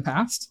true in the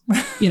past,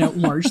 you know,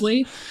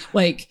 largely.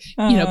 Like,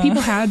 you know,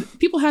 people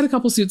had a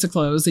couple suits of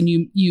clothes and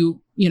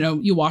you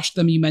washed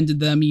them, you mended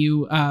them,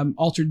 you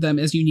altered them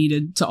as you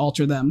needed to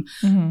alter them.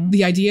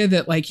 The idea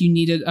that like you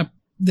needed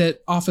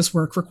that office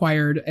work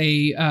required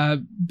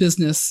a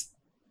business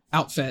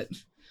outfit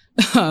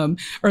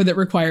or that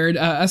required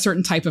a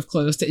certain type of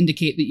clothes to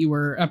indicate that you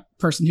were a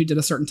person who did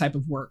a certain type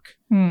of work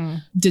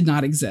did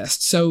not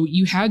exist. So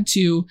you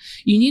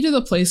needed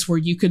a place where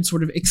you could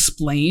sort of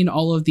explain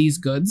all of these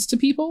goods to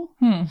people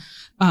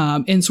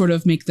and sort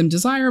of make them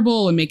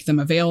desirable and make them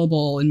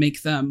available and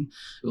make them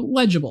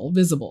legible,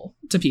 visible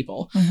to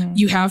people.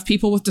 You have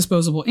people with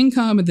disposable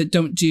income that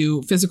don't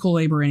do physical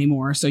labor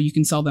anymore, so you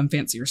can sell them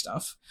fancier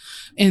stuff.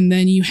 And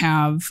then you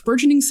have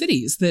burgeoning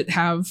cities that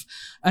have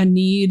a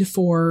need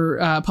for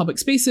public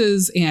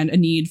spaces and a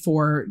need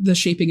for the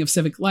shaping of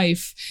civic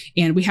life.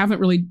 And we haven't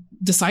really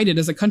decided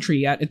as a country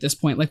yet at this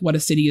point, like what a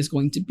city is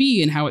going to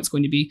be and how it's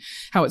going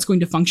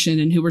to function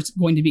and who is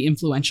going to be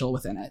influential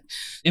within it.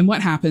 And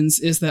what happens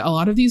is that a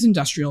lot of these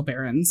industrial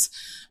barons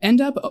end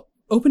up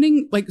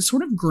opening like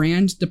sort of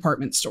grand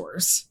department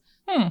stores.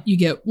 You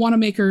get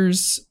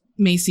Wanamaker's,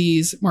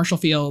 Macy's, Marshall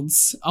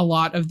Field's, a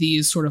lot of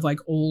these sort of like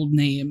old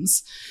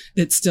names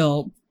that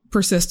still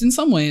persist in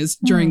some ways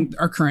during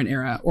our current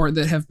era or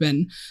that have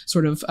been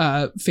sort of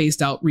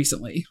phased out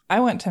recently. I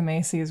went to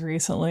Macy's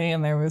recently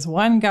and there was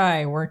one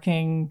guy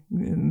working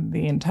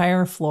the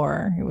entire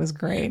floor. It was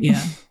great.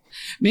 Yeah.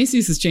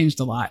 Macy's has changed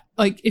a lot.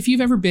 Like if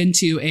you've ever been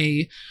to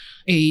a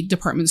a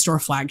department store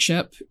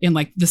flagship in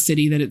like the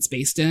city that it's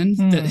based in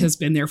that has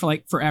been there for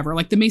like forever.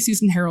 Like the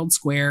Macy's in Herald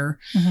Square.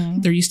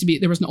 There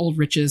was an old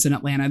Riches in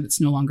Atlanta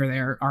that's no longer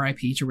there. RIP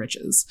to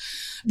Riches.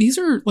 These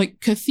are like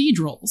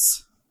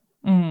cathedrals.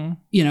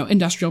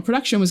 Industrial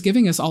production was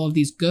giving us all of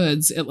these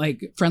goods at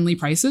like friendly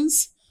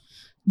prices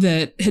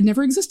that had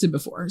never existed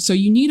before. So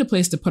you need a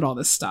place to put all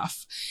this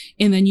stuff.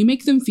 And then you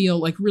make them feel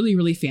like really,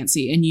 really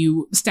fancy, and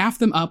you staff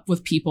them up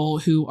with people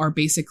who are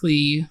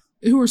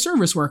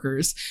service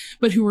workers,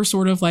 but who are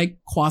sort of like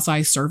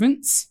quasi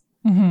servants.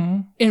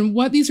 And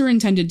what these are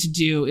intended to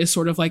do is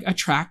sort of like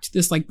attract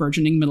this like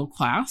burgeoning middle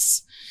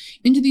class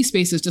into these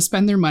spaces to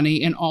spend their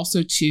money, and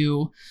also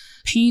to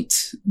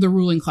paint the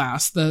ruling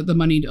class, the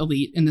moneyed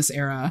elite in this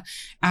era,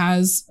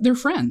 as their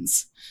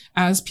friends,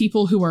 as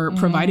people who are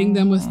providing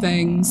them with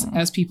things,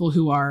 as people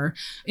who are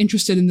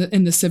interested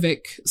in the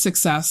civic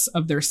success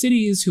of their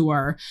cities,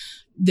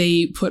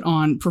 they put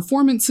on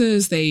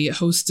performances, they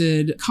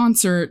hosted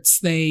concerts,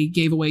 they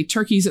gave away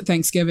turkeys at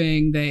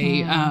Thanksgiving,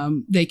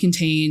 they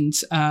contained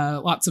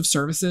lots of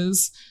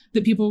services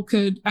that people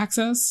could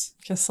access.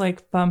 Just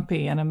like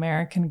Bumpy, an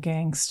American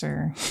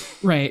gangster.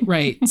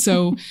 Right.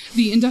 So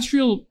the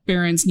industrial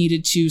barons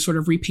needed to sort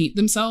of repaint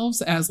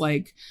themselves as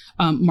like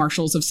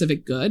marshals of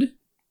civic good.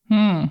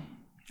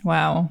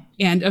 Wow.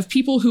 And of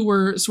people who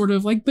were sort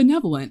of like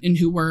benevolent and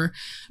who were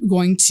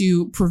going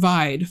to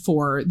provide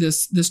for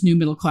this new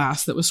middle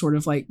class that was sort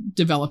of like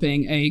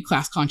developing a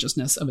class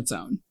consciousness of its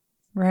own.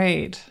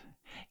 Right.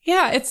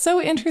 Yeah, it's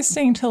so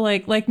interesting to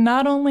like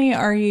not only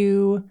are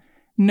you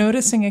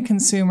noticing a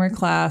consumer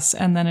class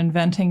and then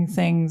inventing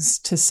things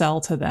to sell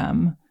to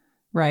them,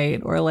 right?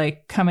 Or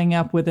like coming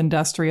up with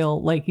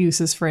industrial like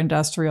uses for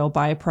industrial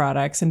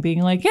byproducts and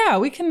being like, yeah,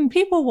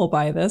 people will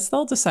buy this.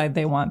 They'll decide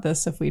they want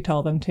this if we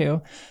tell them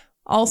to.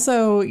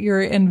 Also,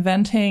 you're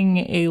inventing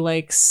a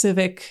like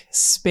civic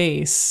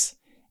space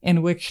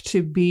in which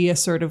to be a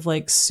sort of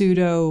like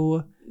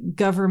pseudo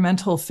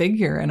governmental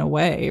figure in a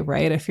way,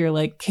 right? If you're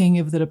like king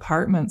of the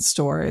department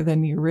store,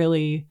 then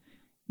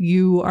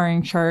you are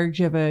in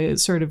charge of a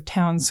sort of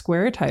town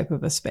square type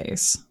of a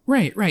space.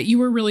 Right. You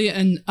were really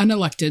an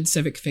unelected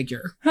civic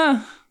figure.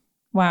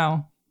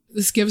 Wow.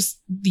 This gives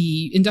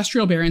the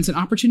industrial barons an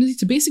opportunity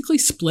to basically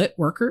split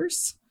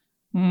workers.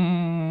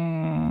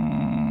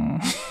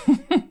 And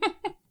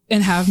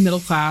have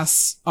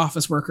middle-class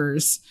office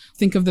workers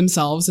think of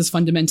themselves as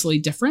fundamentally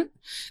different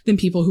than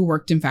people who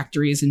worked in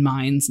factories and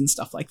mines and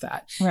stuff like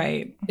that.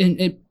 Right. And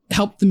it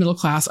helped the middle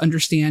class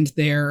understand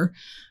their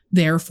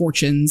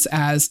fortunes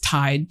as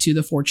tied to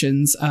the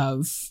fortunes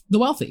of the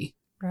wealthy.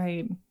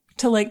 Right.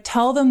 To like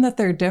tell them that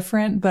they're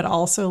different, but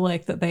also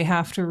like that they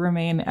have to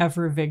remain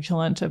ever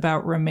vigilant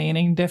about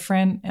remaining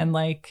different. And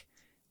like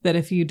that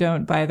if you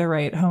don't buy the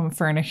right home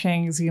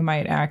furnishings, you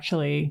might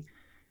actually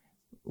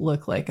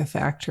look like a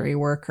factory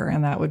worker,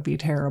 and that would be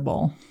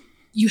terrible.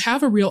 You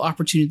have a real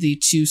opportunity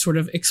to sort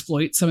of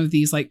exploit some of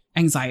these like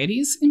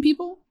anxieties in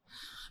people.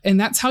 And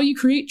that's how you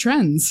create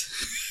trends.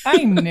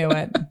 I knew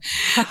it.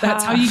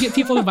 That's how you get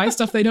people to buy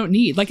stuff they don't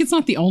need. Like, it's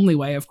not the only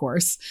way, of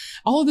course.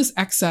 All of this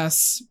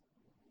excess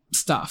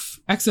stuff,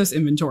 excess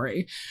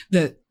inventory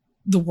that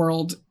the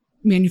world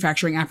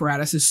manufacturing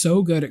apparatus is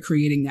so good at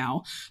creating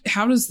now.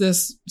 How does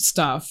this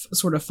stuff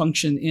sort of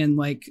function in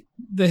like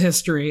the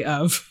history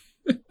of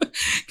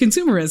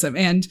consumerism?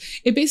 And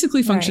it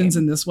basically functions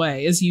in this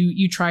way: is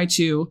you try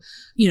to,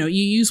 you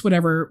use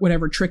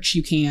whatever tricks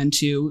you can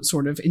to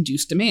sort of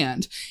induce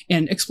demand,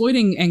 and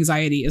exploiting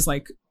anxiety is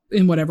like,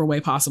 in whatever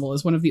way possible,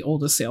 is one of the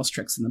oldest sales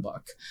tricks in the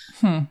book.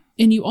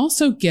 And you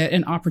also get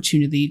an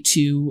opportunity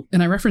to,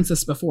 and I referenced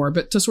this before,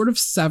 but to sort of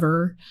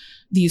sever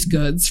these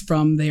goods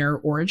from their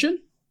origin.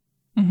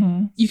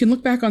 You can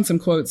look back on some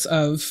quotes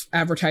of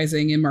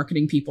advertising and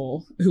marketing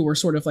people who were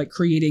sort of like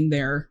creating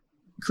their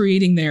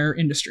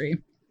industry,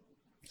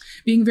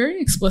 being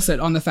very explicit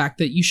on the fact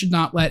that you should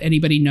not let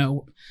anybody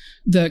know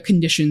the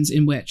conditions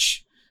in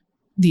which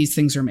these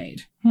things are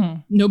made.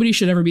 Nobody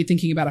should ever be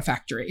thinking about a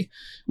factory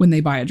when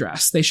they buy a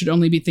dress. They should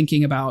only be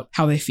thinking about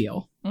how they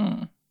feel.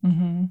 And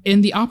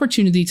the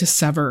opportunity to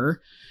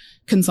sever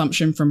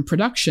consumption from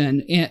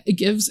production, it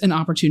gives an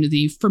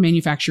opportunity for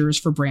manufacturers,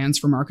 for brands,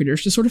 for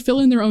marketers to sort of fill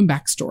in their own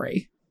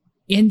backstory.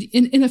 And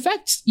in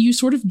effect, you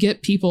sort of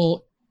get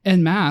people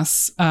en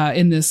masse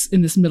in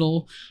this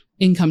middle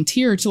income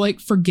tier to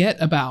like forget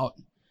about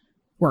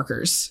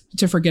workers,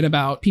 to forget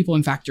about people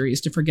in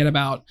factories, to forget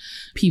about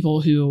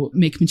people who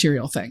make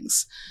material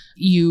things.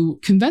 You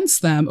convince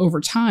them over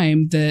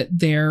time that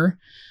their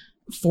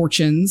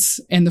fortunes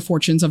and the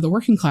fortunes of the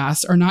working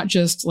class are not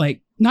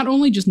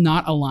only just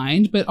not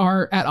aligned, but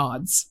are at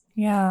odds.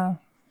 Yeah.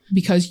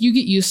 Because you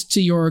get used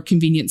to your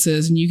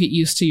conveniences and you get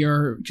used to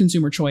your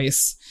consumer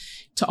choice,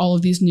 to all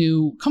of these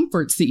new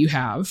comforts that you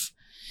have.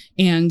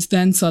 And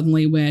then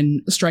suddenly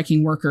when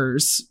striking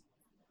workers,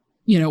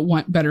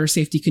 want better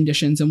safety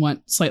conditions and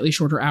want slightly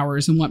shorter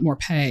hours and want more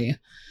pay,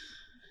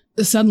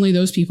 suddenly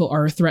those people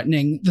are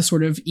threatening the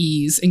sort of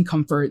ease and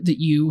comfort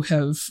that you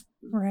have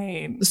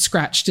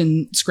scratched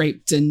and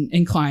scraped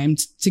and climbed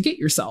to get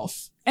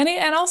yourself.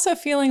 And also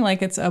feeling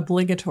like it's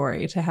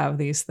obligatory to have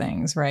these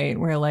things, right?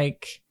 Where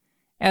like,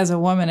 as a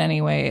woman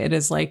anyway, it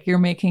is like you're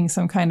making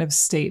some kind of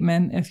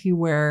statement if you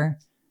wear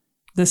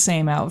the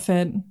same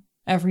outfit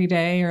every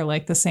day or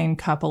like the same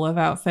couple of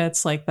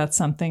outfits. Like that's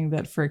something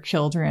that for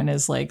children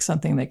is like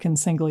something that can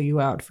single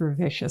you out for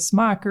vicious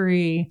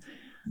mockery,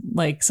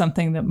 like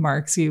something that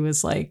marks you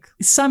as like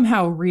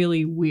somehow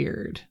really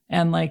weird.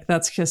 And like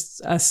that's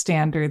just a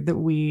standard that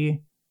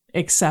we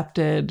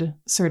accepted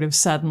sort of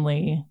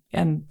suddenly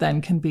and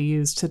then can be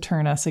used to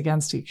turn us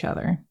against each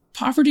other.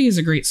 Poverty is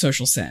a great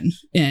social sin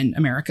in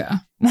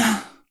America.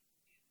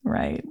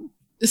 Right.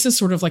 This is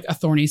sort of like a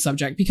thorny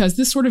subject because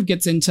this sort of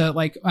gets into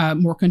like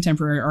more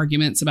contemporary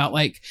arguments about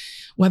like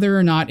whether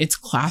or not it's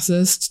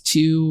classist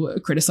to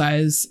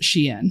criticize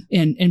Shein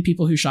and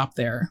people who shop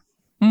there.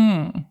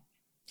 Mm.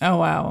 Oh,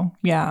 wow.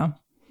 Yeah.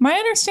 My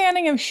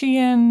understanding of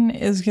Shein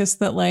is just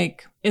that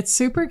like it's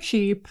super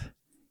cheap.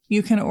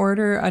 You can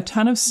order a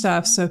ton of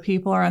stuff. So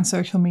people are on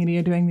social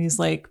media doing these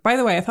like, by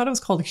the way, I thought it was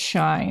called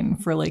Shine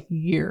for like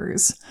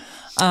years.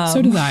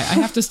 So did I. I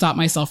have to stop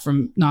myself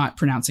from not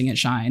pronouncing it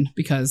Shine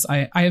because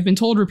I have been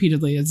told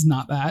repeatedly it's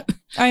not that.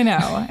 I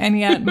know. And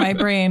yet my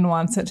brain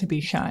wants it to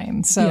be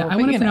Shine. So yeah, I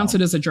want to pronounce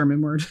it as a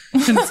German word.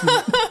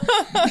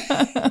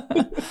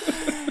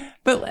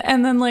 But,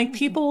 and then like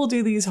people will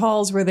do these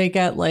hauls where they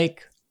get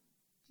like,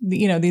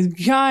 you know, these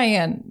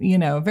giant, you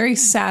know, very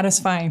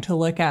satisfying to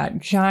look at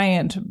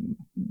giant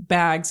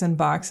bags and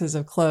boxes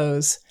of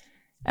clothes.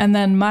 And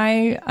then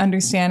my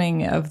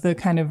understanding of the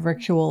kind of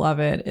ritual of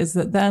it is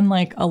that then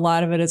like a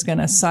lot of it is going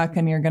to suck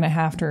and you're going to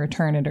have to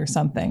return it or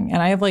something.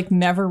 And I have like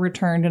never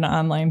returned an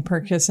online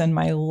purchase in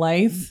my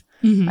life.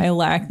 Mm-hmm. I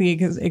lack the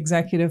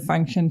executive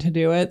function to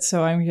do it.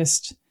 So I'm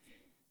just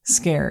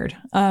scared.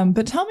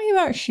 But tell me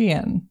about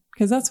Shein,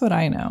 because that's what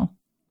I know.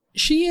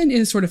 Shein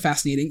is sort of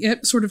fascinating.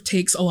 It sort of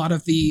takes a lot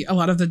of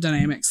the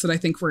dynamics that I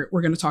think we're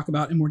going to talk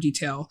about in more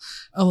detail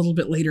a little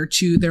bit later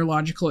to their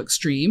logical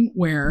extreme,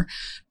 where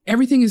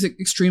everything is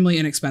extremely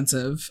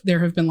inexpensive. There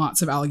have been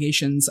lots of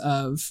allegations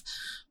of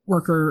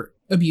worker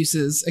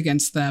abuses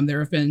against them. There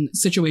have been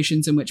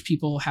situations in which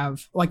people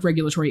have, like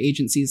regulatory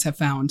agencies, have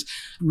found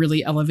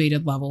really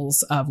elevated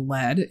levels of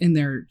lead in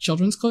their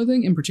children's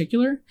clothing in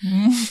particular.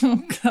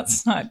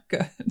 That's not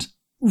good.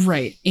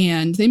 Right.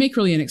 And they make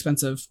really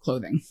inexpensive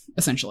clothing,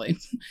 essentially.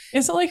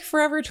 Is it like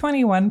Forever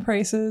 21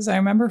 prices? I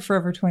remember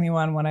Forever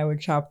 21 when I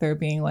would shop there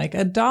being like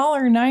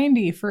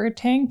 $1.90 for a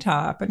tank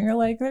top. And you're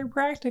like, they're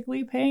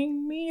practically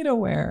paying me to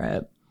wear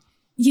it.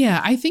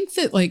 Yeah, I think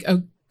that like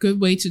a good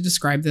way to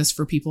describe this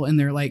for people in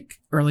their like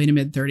early to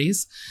mid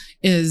 30s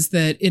is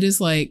that it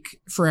is like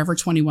Forever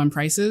 21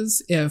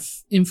 prices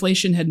if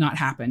inflation had not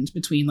happened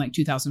between like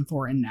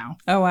 2004 and now.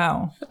 Oh,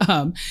 wow.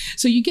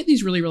 So you get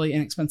these really, really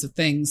inexpensive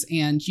things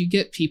and you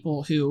get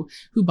people who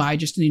buy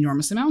just an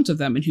enormous amount of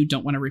them and who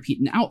don't want to repeat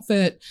an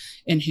outfit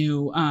and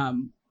who,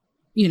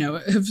 you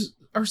know,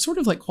 are sort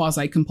of like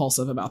quasi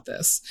compulsive about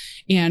this.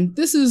 And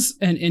this is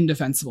an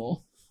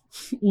indefensible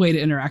way to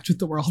interact with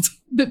the world.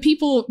 But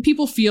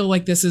people feel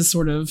like this is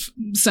sort of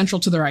central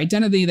to their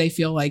identity. They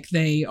feel like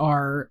they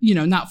are, you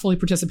know, not fully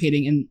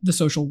participating in the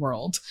social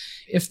world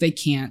if they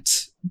can't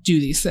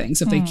do these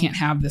things, if they can't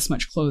have this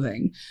much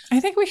clothing. I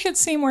think we should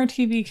see more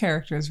TV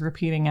characters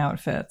repeating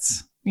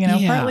outfits. You know,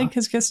 partly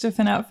because just if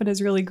an outfit is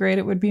really great,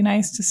 it would be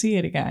nice to see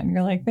it again.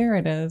 You're like, there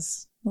it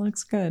is. It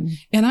looks good.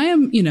 And I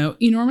am, you know,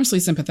 enormously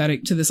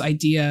sympathetic to this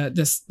idea,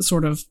 this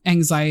sort of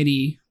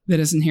anxiety that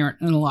is inherent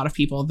in a lot of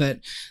people that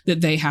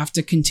they have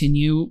to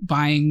continue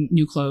buying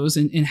new clothes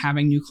and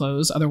having new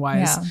clothes.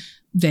 Otherwise,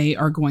 they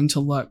are going to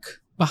look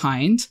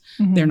behind.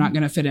 Mm-hmm. They're not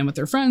going to fit in with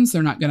their friends.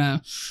 They're not going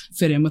to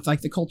fit in with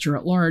like the culture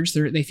at large.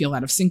 They feel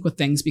out of sync with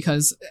things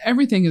because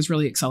everything is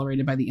really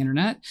accelerated by the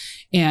internet.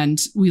 And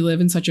we live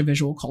in such a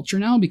visual culture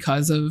now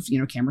because of, you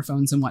know, camera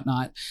phones and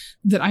whatnot,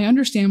 that I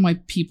understand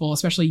why people,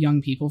 especially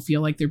young people,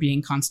 feel like they're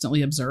being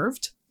constantly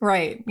observed.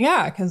 Right.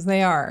 Yeah, because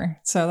they are.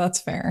 So that's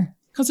fair.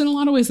 Because in a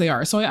lot of ways they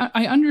are. So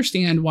I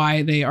understand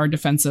why they are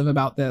defensive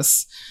about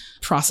this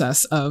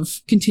process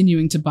of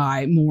continuing to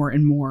buy more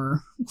and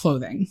more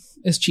clothing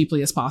as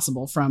cheaply as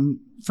possible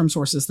from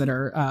sources that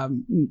are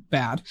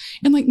bad.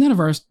 And like none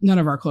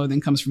of our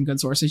clothing comes from good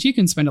sources. You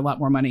can spend a lot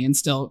more money and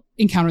still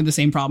encounter the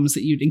same problems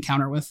that you'd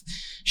encounter with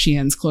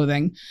Shein's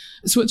clothing.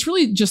 So it's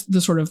really just the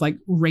sort of like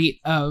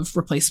rate of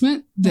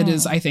replacement that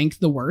is, I think,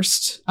 the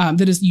worst,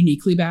 that is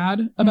uniquely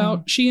bad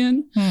about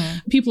Shein.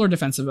 People are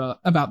defensive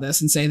about this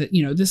and say that,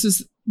 you know, this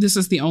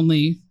is the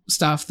only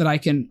stuff that I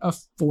can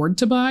afford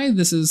to buy.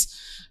 This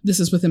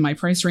is within my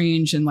price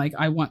range. And like,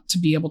 I want to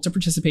be able to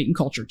participate in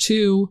culture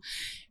too.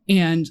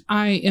 And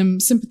I am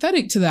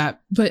sympathetic to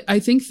that. But I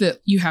think that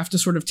you have to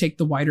sort of take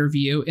the wider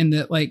view in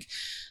that like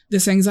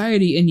this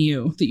anxiety in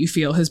you that you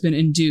feel has been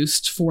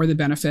induced for the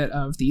benefit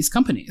of these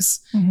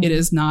companies. Mm-hmm. It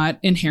is not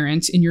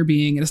inherent in your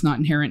being. It is not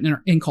inherent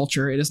in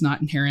culture. It is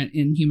not inherent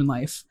in human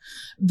life.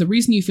 The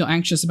reason you feel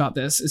anxious about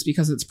this is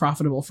because it's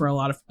profitable for a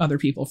lot of other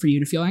people for you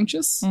to feel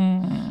anxious.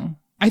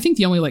 I think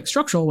the only like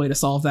structural way to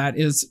solve that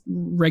is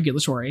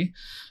regulatory.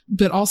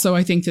 But also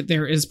I think that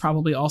there is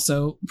probably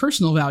also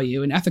personal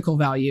value and ethical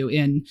value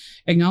in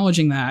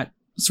acknowledging that,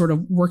 sort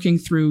of working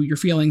through your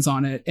feelings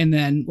on it, and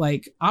then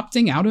like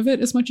opting out of it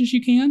as much as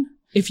you can.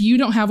 If you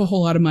don't have a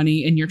whole lot of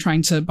money and you're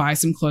trying to buy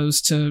some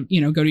clothes to,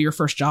 go to your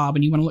first job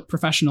and you want to look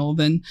professional,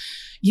 then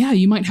yeah,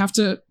 you might have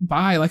to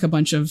buy like a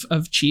bunch of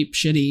cheap,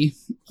 shitty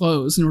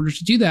clothes in order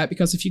to do that.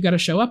 Because if you got to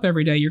show up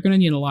every day, you're going to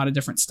need a lot of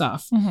different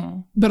stuff.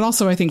 Mm-hmm. But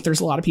also I think there's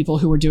a lot of people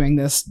who are doing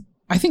this.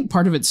 I think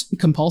part of it's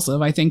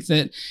compulsive. I think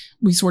that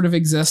we sort of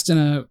exist in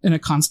a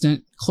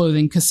constant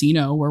clothing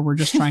casino where we're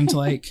just trying to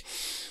like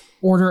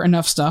order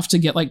enough stuff to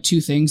get like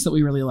 2 things that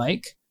we really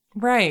like.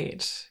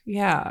 Right.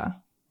 Yeah.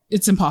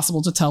 It's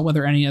impossible to tell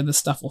whether any of this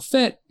stuff will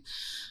fit.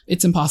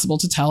 It's impossible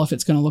to tell if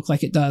it's going to look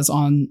like it does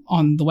on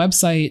the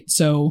website.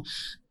 So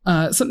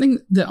something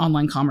that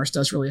online commerce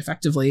does really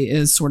effectively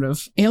is sort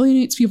of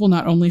alienates people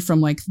not only from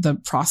like the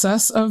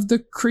process of the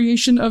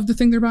creation of the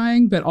thing they're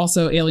buying, but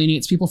also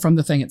alienates people from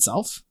the thing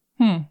itself.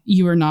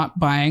 You are not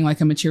buying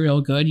like a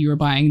material good. You are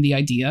buying the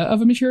idea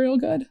of a material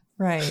good.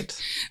 Right.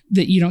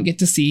 That you don't get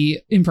to see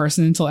in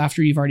person until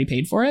after you've already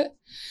paid for it.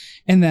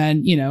 And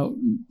then,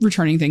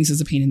 returning things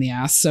is a pain in the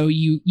ass. So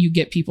you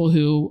get people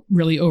who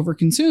really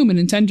overconsume and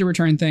intend to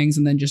return things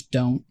and then just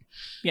don't.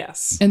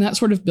 Yes. And that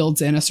sort of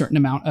builds in a certain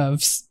amount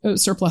of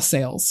surplus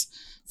sales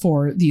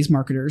for these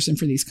marketers and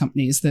for these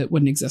companies that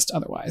wouldn't exist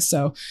otherwise.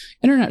 So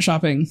internet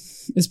shopping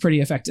is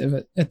pretty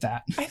effective at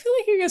that. I feel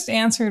like you just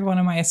answered one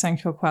of my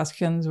essential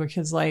questions, which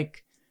is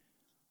like,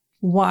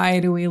 why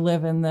do we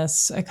live in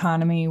this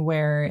economy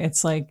where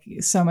it's like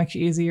so much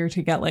easier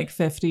to get like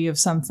 50 of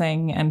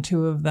something and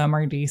 2 of them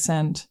are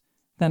decent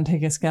than to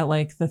just get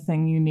like the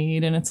thing you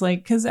need? And it's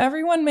like, because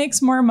everyone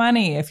makes more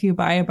money if you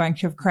buy a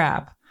bunch of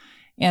crap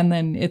and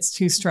then it's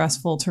too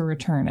stressful to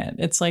return it.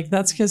 It's like,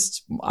 that's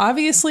just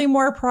obviously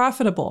more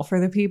profitable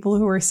for the people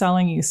who are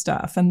selling you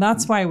stuff. And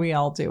that's why we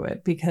all do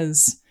it,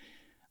 because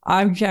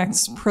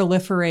objects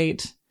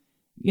proliferate,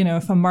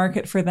 if a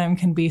market for them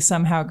can be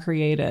somehow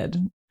created.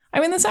 I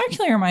mean, this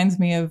actually reminds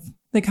me of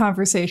the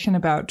conversation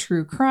about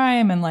true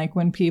crime and like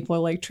when people are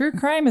like, true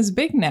crime is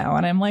big now.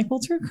 And I'm like, well,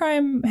 true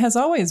crime has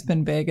always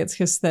been big. It's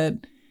just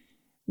that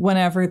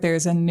whenever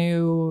there's a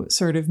new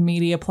sort of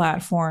media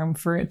platform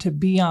for it to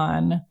be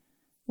on,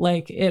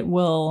 like it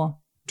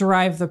will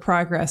drive the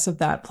progress of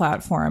that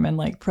platform and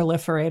like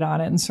proliferate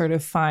on it and sort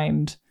of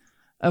find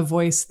a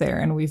voice there.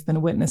 And we've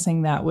been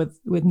witnessing that with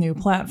new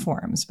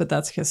platforms, but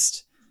that's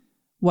just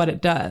what it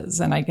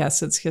does. And I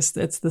guess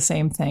it's the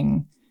same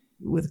thing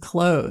with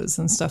clothes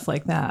and stuff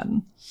like that.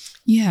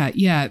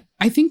 Yeah.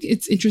 I think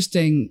it's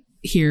interesting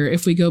here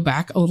if we go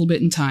back a little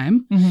bit in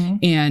time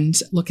and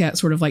look at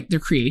sort of like the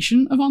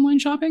creation of online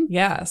shopping.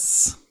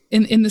 Yes.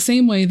 In the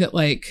same way that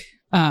like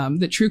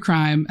that true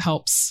crime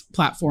helps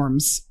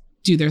platforms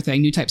do their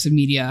thing, new types of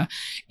media,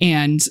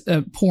 and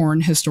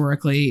porn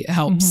historically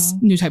helps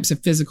new types of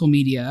physical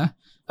media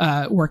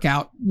work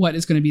out what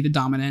is going to be the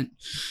dominant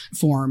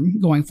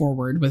form going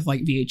forward with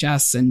like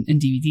VHS and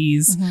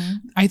DVDs.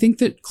 I think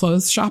that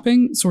clothes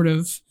shopping sort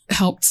of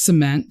helped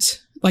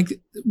cement, like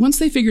once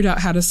they figured out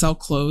how to sell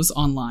clothes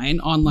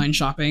online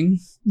shopping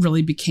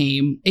really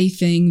became a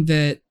thing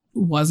that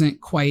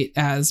wasn't quite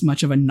as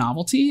much of a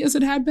novelty as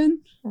it had been.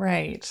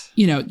 Right.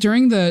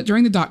 During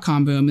the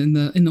 .com boom in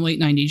the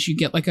late 90s, you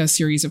get like a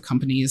series of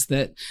companies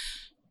that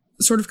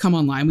sort of come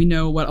online. We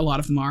know what a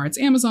lot of them are. It's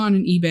Amazon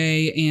and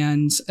eBay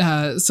and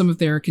some of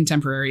their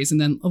contemporaries,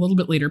 and then a little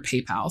bit later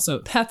PayPal. So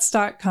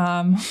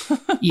Pets.com.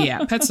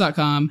 Yeah,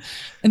 Pets.com.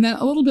 And then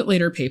a little bit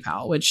later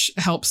PayPal, which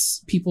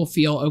helps people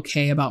feel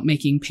okay about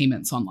making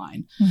payments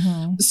online.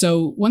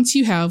 So once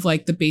you have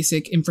like the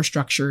basic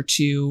infrastructure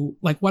to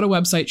like what a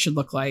website should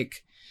look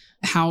like,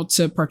 how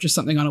to purchase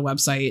something on a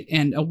website,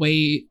 and a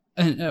way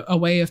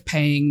of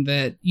paying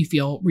that you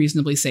feel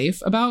reasonably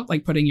safe about,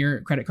 like putting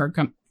your credit card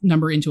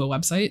number into a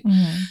website,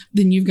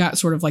 then you've got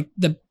sort of like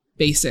the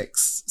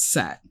basics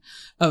set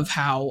of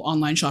how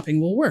online shopping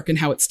will work and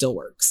how it still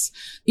works.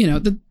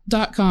 The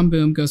 .com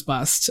boom goes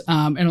bust,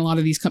 and a lot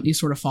of these companies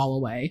sort of fall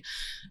away,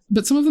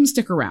 but some of them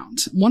stick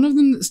around. One of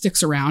them that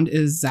sticks around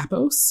is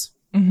Zappos.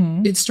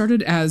 It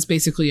started as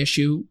basically a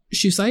shoe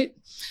site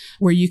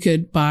where you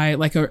could buy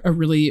like a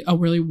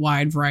really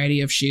wide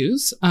variety of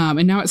shoes.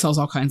 And now it sells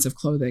all kinds of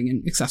clothing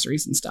and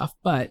accessories and stuff.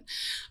 But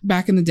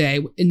back in the day,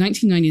 in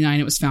 1999,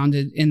 it was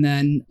founded. And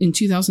then in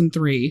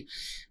 2003,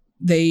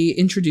 they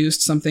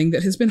introduced something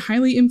that has been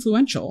highly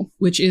influential,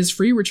 which is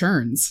free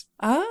returns.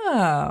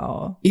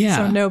 Oh. Yeah.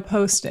 So no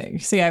posting.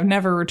 See, I've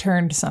never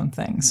returned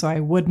something, so I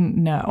wouldn't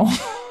know.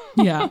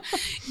 Yeah.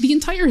 The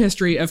entire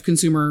history of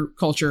consumer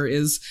culture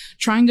is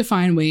trying to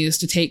find ways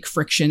to take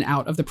friction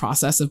out of the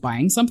process of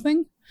buying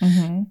something.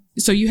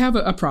 So you have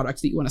a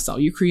product that you want to sell.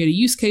 You create a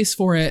use case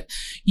for it.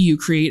 You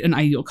create an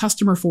ideal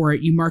customer for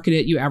it. You market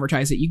it. You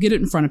advertise it. You get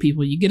it in front of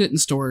people. You get it in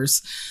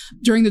stores.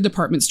 During the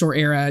department store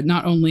era,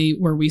 not only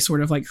were we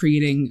sort of like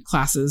creating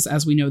classes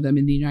as we know them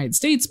in the United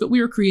States, but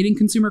we were creating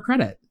consumer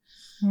credit.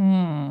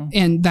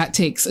 And that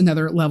takes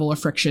another level of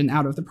friction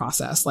out of the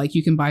process. Like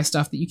you can buy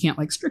stuff that you can't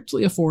like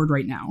strictly afford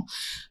right now.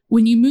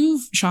 When you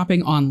move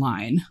shopping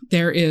online,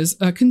 there is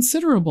a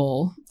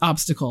considerable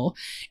obstacle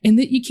in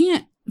that you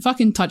can't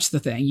fucking touch the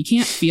thing. You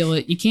can't feel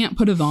it. You can't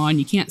put it on.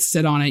 You can't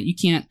sit on it. You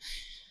can't,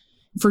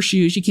 for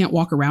shoes, you can't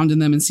walk around in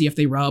them and see if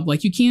they rub.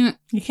 Like you can't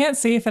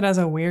see if it has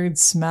a weird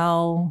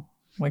smell,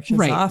 which is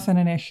often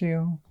an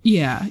issue.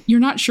 Yeah. You're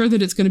not sure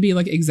that it's going to be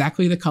like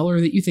exactly the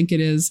color that you think it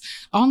is.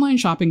 Online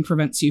shopping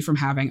prevents you from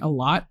having a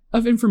lot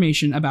of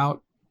information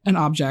about an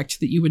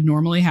object that you would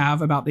normally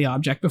have about the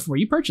object before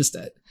you purchased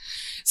it.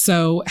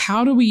 So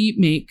how do we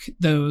make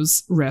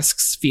those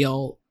risks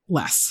feel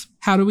less?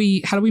 How do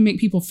we make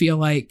people feel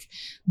like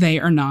they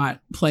are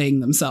not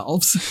playing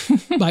themselves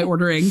by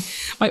ordering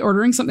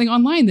something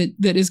online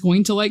that is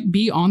going to like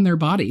be on their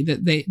body,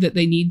 that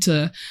they need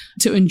to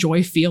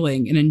enjoy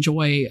feeling and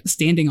enjoy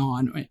standing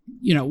on,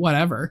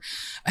 whatever.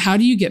 How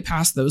do you get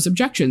past those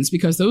objections?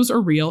 Because those are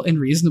real and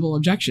reasonable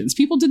objections.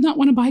 People did not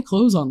want to buy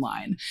clothes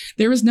online.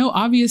 There was no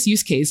obvious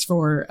use case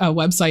for a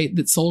website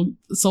that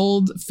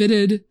sold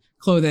fitted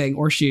clothing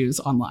or shoes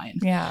online.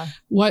 Yeah.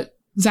 What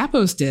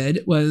Zappos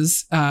did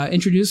was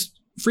introduce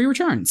free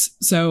returns.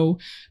 So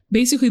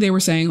basically they were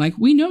saying like,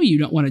 we know you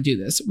don't want to do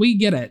this. We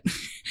get it.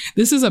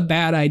 This is a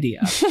bad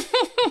idea.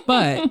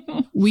 But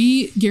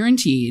we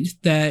guaranteed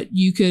that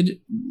you could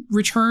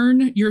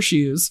return your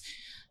shoes.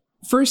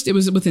 First, it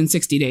was within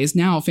 60 days.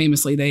 Now,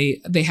 famously,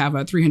 they have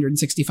a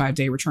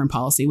 365-day return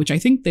policy, which I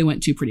think they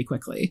went to pretty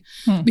quickly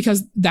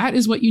because that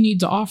is what you need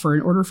to offer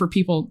in order for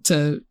people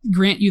to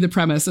grant you the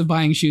premise of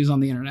buying shoes on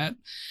the internet.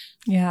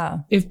 Yeah.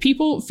 If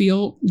people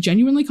feel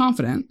genuinely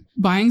confident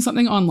buying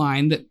something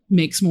online that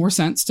makes more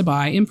sense to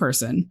buy in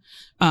person,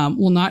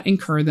 will not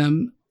incur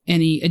them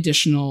any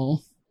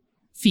additional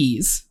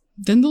fees,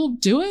 then they'll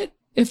do it.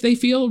 If they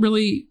feel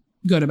really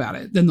good about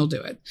it, then they'll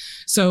do it.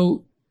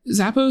 So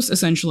Zappos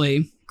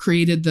essentially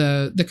created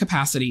the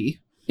capacity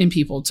in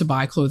people to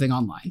buy clothing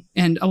online.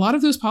 And a lot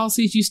of those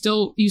policies you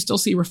still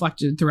see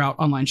reflected throughout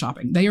online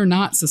shopping. They are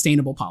not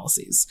sustainable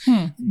policies.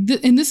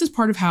 And this is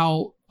part of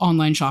how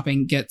online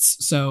shopping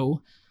gets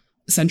so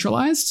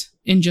centralized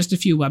in just a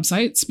few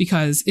websites,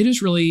 because it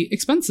is really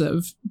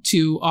expensive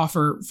to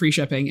offer free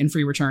shipping and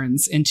free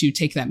returns and to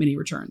take that many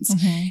returns.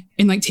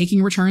 And like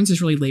taking returns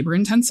is really labor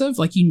intensive.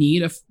 Like you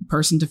need a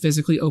person to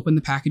physically open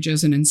the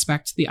packages and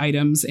inspect the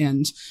items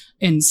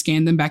and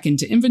scan them back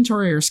into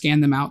inventory or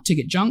scan them out to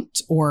get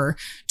junked or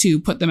to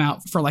put them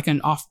out for like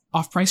an off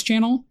price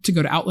channel to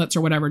go to outlets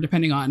or whatever,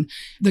 depending on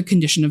the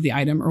condition of the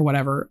item or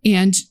whatever.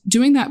 And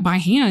doing that by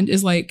hand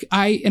is like,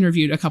 I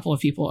interviewed a couple of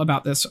people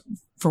about this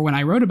for when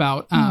I wrote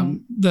about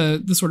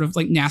the sort of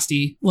like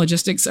nasty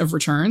logistics of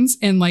returns.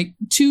 And like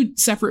 2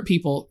 separate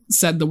people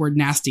said the word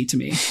nasty to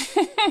me.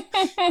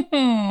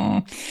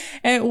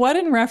 And what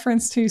in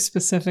reference to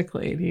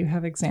specifically? Do you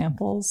have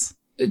examples?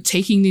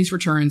 Taking these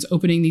returns,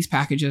 opening these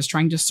packages,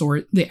 trying to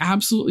sort the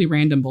absolutely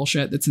random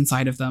bullshit that's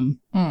inside of them,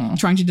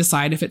 trying to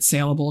decide if it's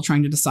saleable,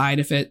 trying to decide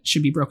if it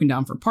should be broken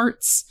down for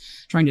parts,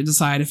 trying to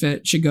decide if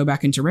it should go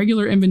back into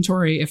regular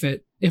inventory,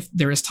 if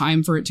there is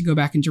time for it to go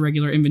back into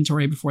regular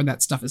inventory before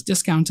that stuff is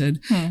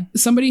discounted.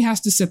 Somebody has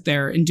to sit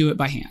there and do it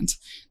by hand.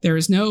 There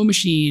is no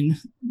machine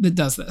that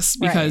does this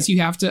because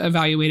you have to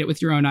evaluate it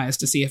with your own eyes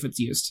to see if it's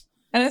used.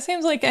 And it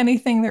seems like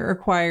anything that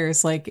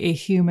requires like a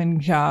human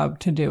job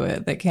to do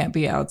it that can't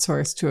be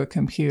outsourced to a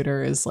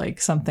computer is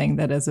like something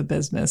that as a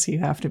business you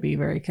have to be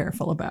very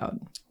careful about.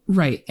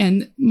 Right.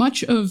 And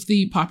much of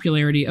the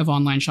popularity of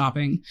online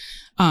shopping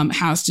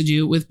has to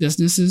do with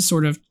businesses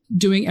sort of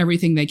doing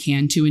everything they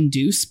can to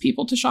induce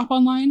people to shop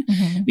online,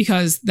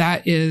 because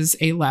that is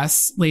a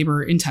less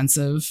labor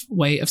intensive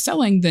way of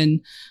selling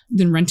than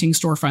renting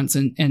storefronts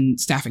and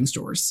staffing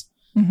stores.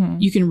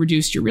 You can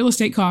reduce your real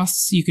estate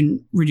costs. You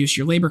can reduce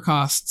your labor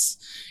costs.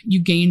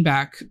 You gain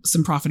back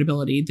some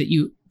profitability that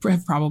you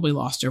have probably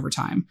lost over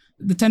time.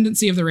 The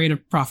tendency of the rate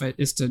of profit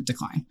is to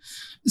decline.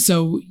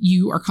 So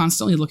you are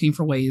constantly looking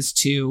for ways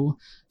to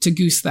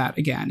goose that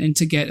again and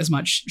to get as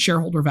much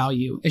shareholder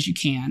value as you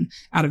can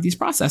out of these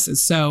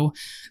processes. So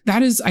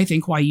that is, I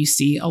think, why you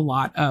see a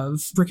lot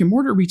of brick and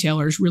mortar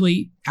retailers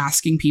really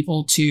asking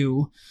people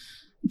to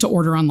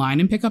order online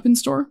and pick up in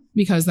store,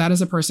 because that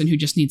is a person who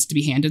just needs to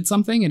be handed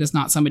something. It is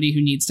not somebody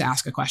who needs to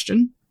ask a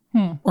question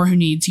or who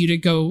needs you to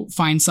go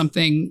find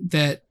something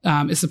that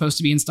is supposed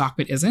to be in stock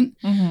but isn't,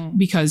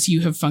 because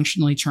you have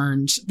functionally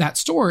turned that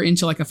store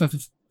into like a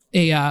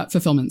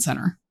fulfillment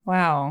center.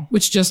 Wow.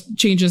 Which just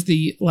changes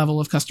the level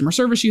of customer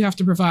service you have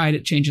to provide.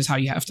 It changes how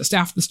you have to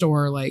staff the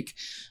store. Like,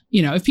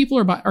 if people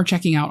are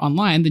checking out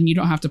online, then you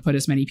don't have to put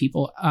as many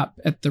people up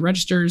at the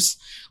registers.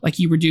 Like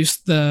you reduce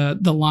the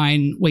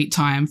line wait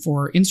time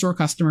for in-store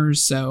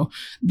customers, so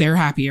they're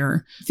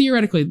happier.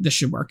 Theoretically, this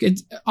should work.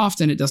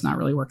 Often it does not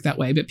really work that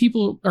way, but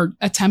people are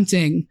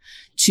attempting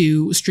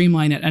to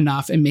streamline it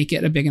enough and make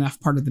it a big enough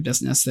part of the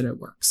business that it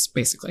works,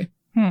 basically.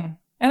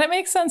 And it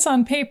makes sense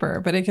on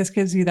paper, but it just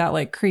gives you that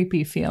like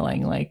creepy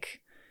feeling,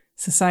 like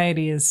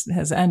society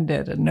has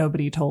ended and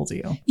nobody told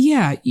you.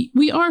 Yeah,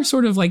 we are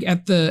sort of like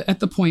at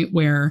the point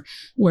where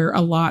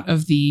a lot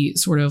of the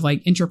sort of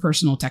like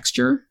interpersonal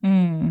texture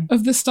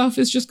of this stuff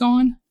is just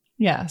gone.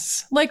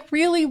 Yes. Like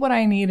really what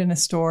I need in a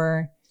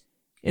store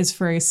is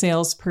for a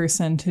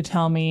salesperson to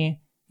tell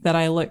me that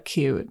I look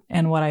cute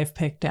and what I've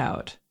picked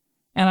out.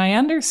 And I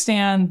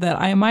understand that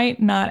I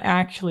might not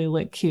actually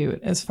look cute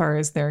as far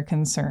as they're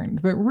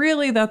concerned, but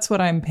really that's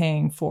what I'm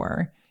paying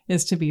for,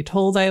 is to be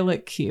told I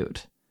look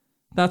cute.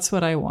 That's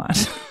what I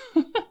want.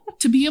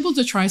 To be able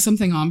to try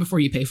something on before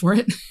you pay for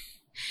it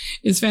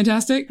is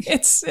fantastic.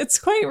 It's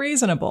quite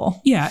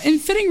reasonable. Yeah,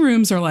 and fitting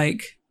rooms are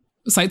like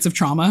sites of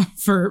trauma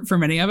for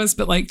many of us,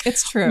 but like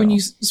it's true when you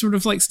sort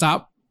of like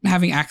stop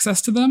having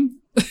access to them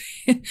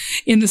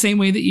in the same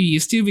way that you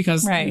used to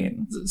because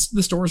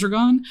the stores are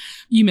gone.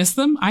 You miss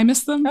them. I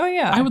miss them. Oh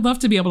yeah. I would love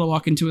to be able to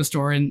walk into a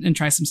store and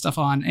try some stuff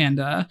on and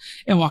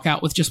walk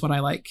out with just what I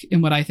like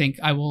and what I think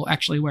I will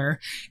actually wear,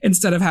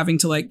 instead of having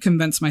to like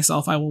convince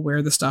myself I will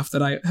wear the stuff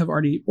that I have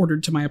already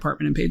ordered to my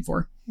apartment and paid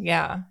for.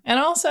 Yeah. And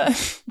also,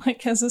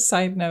 like as a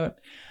side note,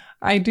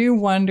 I do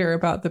wonder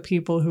about the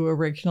people who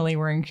originally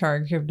were in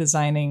charge of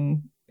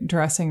designing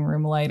dressing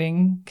room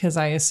lighting, because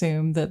I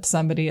assume that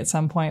somebody at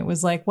some point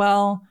was like,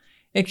 well,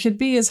 it should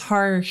be as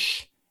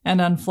harsh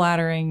and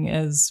unflattering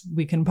as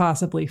we can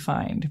possibly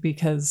find,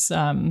 because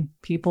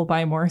people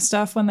buy more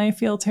stuff when they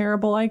feel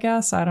terrible, I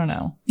guess. I don't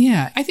know.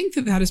 Yeah, I think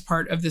that is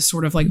part of this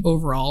sort of like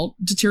overall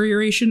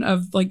deterioration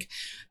of like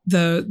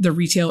the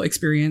retail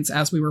experience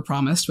as we were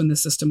promised when the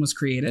system was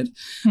created.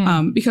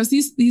 Because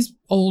these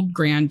old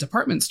grand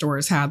department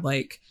stores had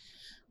like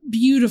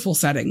beautiful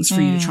settings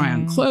for you to try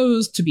on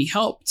clothes, to be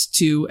helped,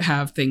 to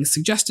have things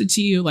suggested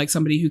to you, like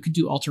somebody who could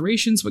do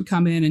alterations would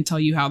come in and tell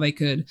you how they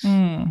could,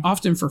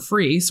 often for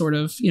free, sort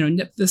of, you know,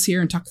 nip this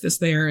here and tuck this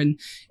there, and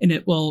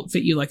it will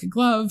fit you like a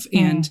glove.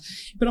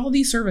 But all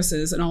these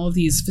services and all of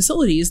these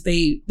facilities,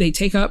 they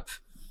take up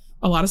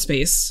a lot of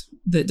space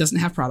that doesn't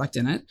have product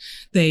in it.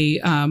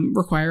 They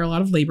require a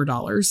lot of labor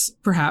dollars,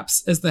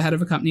 perhaps, as the head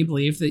of a company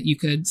believed that you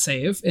could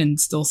save and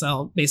still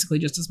sell basically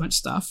just as much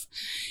stuff.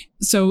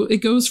 So it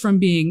goes from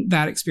being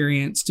that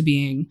experience to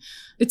being,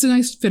 it's a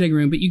nice fitting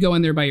room, but you go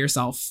in there by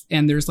yourself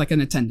and there's like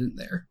an attendant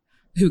there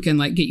who can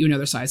like get you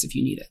another size if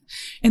you need it.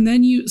 And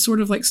then you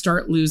sort of like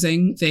start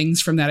losing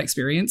things from that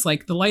experience.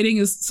 Like the lighting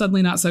is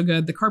suddenly not so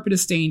good. The carpet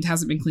is stained,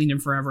 hasn't been cleaned in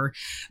forever.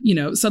 You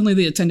know, suddenly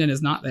the attendant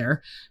is not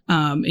there,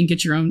 and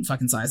get your own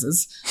fucking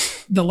sizes.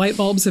 The light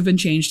bulbs have been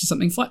changed to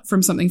something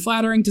from something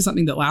flattering to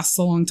something that lasts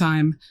a long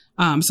time,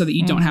 so that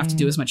you don't have to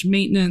do as much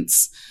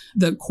maintenance.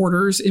 The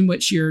quarters in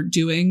which you're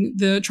doing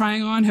the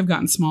trying on have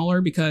gotten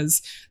smaller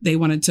because they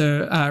wanted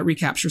to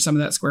recapture some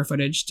of that square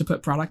footage to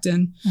put product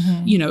in.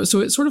 You know, so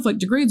it sort of like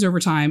degrades over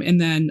time. And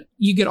then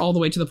you get all the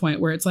way to the point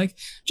where it's like,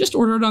 just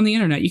order it on the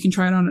internet. You can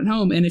try it on at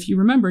home. And if you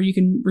remember, you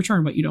can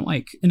return what you don't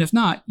like. And if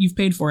not, you've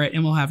paid for it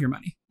and we'll have your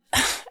money.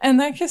 And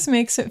that just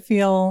makes it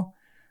feel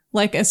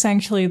like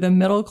essentially the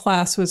middle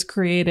class was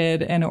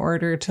created in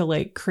order to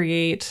like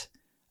create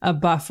a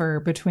buffer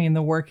between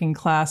the working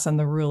class and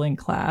the ruling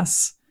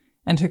class,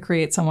 and to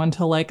create someone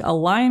to like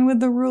align with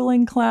the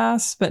ruling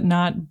class, but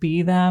not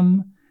be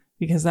them,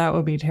 because that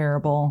would be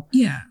terrible.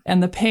 Yeah.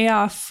 And the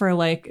payoff for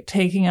like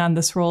taking on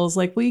this role is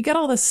like, well, you get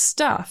all this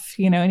stuff,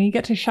 you know, and you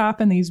get to shop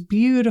in these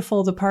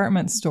beautiful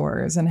department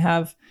stores and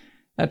have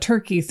a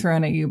turkey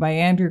thrown at you by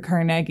Andrew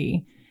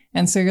Carnegie.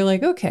 And so you're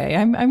like, okay,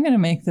 I'm going to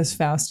make this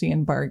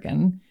Faustian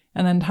bargain.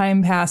 And then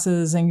time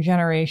passes and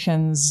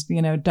generations,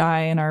 you know,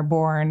 die and are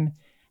born.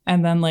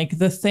 And then like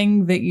the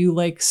thing that you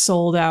like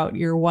sold out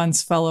your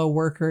once fellow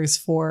workers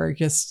for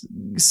just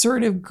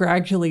sort of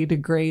gradually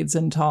degrades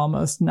into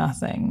almost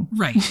nothing.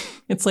 Right.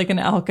 It's like an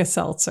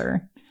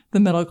Alka-Seltzer, the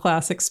middle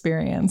class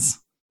experience.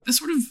 The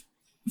sort of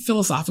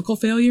philosophical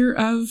failure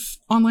of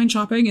online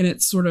shopping and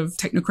its sort of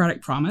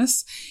technocratic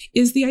promise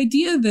is the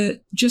idea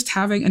that just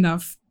having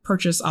enough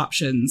purchase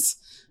options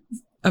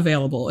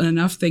available and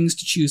enough things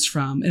to choose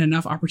from and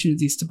enough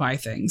opportunities to buy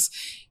things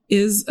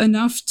is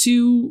enough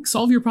to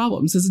solve your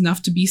problems, is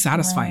enough to be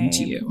satisfying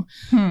to you.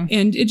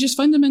 And it just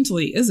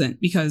fundamentally isn't,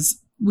 because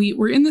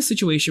we're in this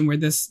situation where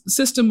this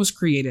system was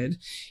created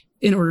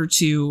in order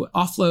to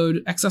offload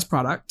excess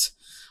product,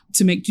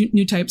 to make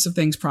new types of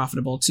things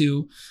profitable,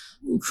 to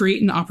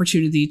create an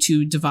opportunity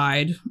to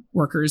divide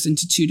workers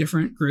into two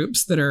different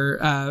groups that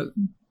are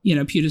you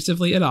know,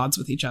 putatively at odds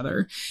with each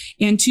other,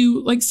 and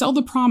to like sell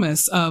the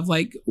promise of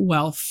like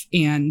wealth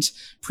and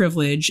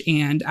privilege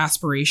and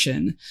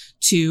aspiration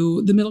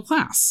to the middle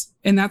class.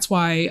 And that's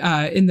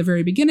why in the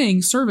very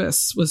beginning,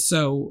 service was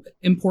so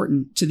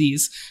important to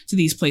these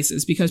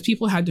places, because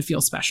people had to feel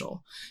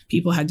special.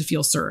 People had to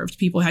feel served.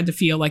 People had to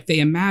feel like they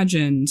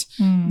imagined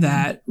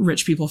that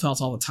rich people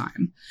felt all the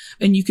time.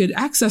 And you could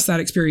access that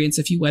experience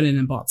if you went in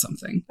and bought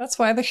something. That's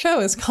why the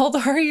show is called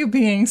Are You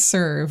Being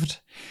Served?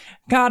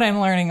 God, I'm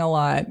learning a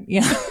lot.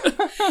 Yeah.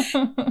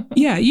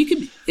 Yeah, you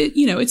could,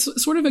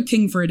 it's sort of a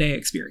king for a day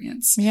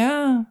experience.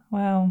 Yeah.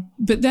 Wow.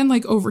 But then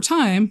like over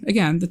time,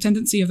 again, the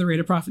tendency of the rate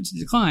of profit to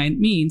decline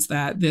means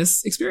that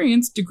this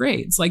experience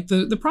degrades. Like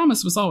the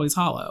promise was always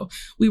hollow.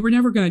 We were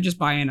never going to just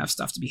buy enough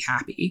stuff to be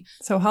happy.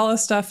 So hollow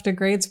stuff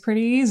degrades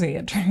pretty easy,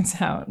 it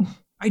turns out.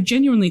 I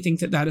genuinely think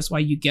that is why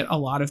you get a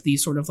lot of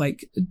these sort of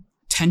like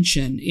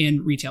tension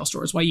in retail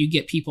stores, why you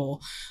get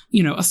people,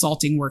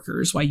 assaulting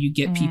workers, why you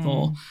get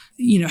people,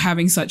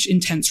 having such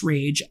intense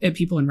rage at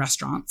people in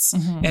restaurants,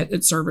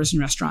 at servers in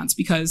restaurants,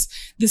 because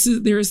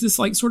there is this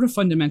like sort of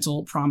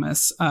fundamental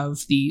promise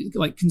of the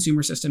like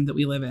consumer system that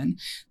we live in,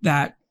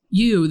 that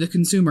you, the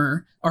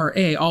consumer, are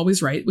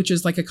always right, which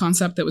is like a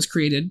concept that was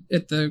created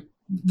at the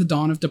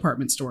dawn of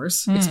department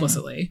stores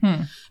explicitly,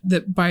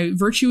 that by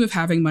virtue of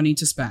having money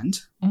to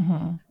spend,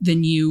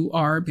 then you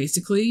are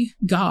basically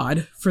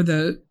God for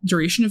the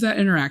duration of that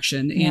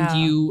interaction.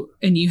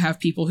 And you have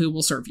people who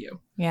will serve you.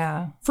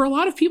 Yeah. For a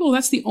lot of people,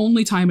 that's the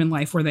only time in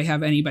life where they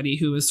have anybody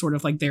who is sort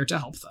of like there to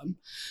help them.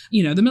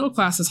 The middle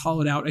class has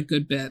hollowed out a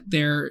good bit.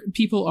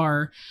 People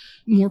are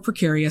more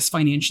precarious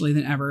financially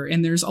than ever.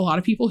 And there's a lot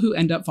of people who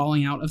end up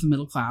falling out of the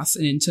middle class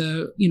and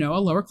into, a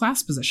lower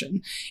class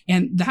position.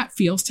 And that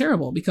feels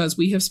terrible because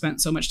we have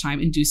spent so much time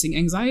inducing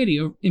anxiety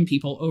in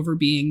people over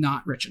being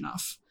not rich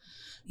enough.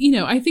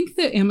 I think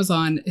that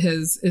Amazon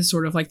is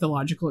sort of like the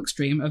logical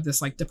extreme of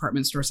this like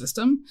department store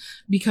system,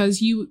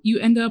 because you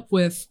end up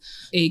with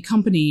a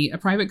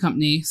private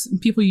company,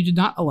 people you did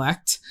not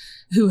elect,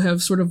 who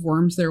have sort of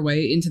wormed their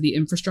way into the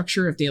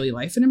infrastructure of daily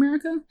life in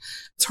America.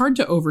 It's hard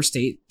to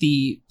overstate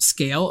the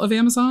scale of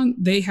Amazon.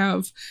 They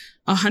have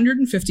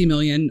 150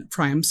 million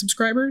Prime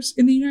subscribers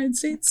in the United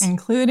States.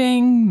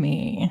 Including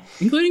me.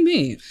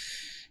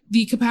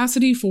 The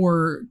capacity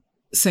for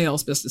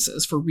sales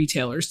businesses, for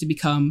retailers to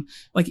become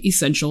like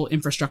essential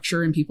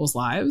infrastructure in people's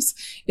lives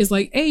is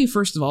like,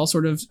 first of all,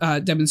 sort of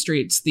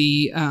demonstrates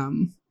the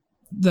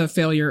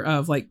failure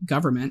of like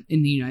government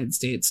in the United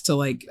States to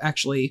like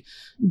actually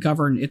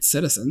govern its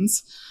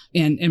citizens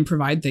and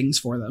provide things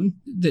for them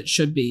that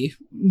should be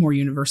more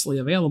universally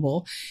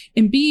available.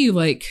 And B,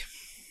 like,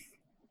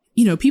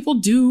 people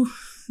do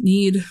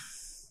need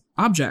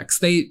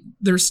objects.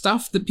 There's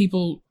stuff that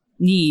people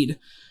need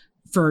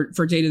for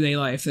day-to-day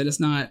life that is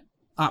not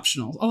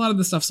optional. A lot of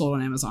the stuff sold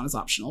on Amazon is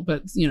optional,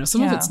 but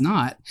some of it's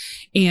not.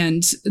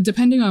 And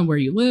depending on where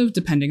you live,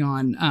 depending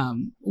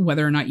on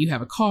whether or not you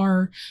have a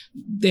car,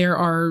 there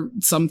are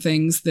some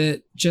things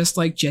that just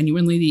like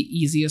genuinely the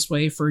easiest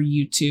way for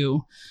you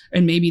to,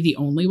 and maybe the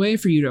only way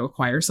for you to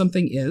acquire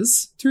something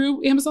is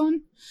through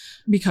Amazon,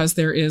 because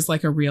there is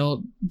like a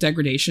real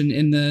degradation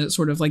in the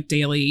sort of like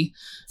daily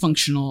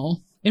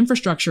functional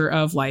infrastructure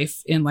of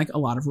life in like a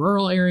lot of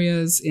rural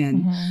areas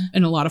and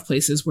in a lot of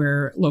places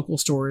where local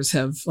stores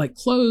have like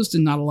closed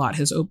and not a lot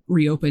has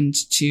reopened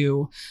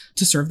to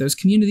serve those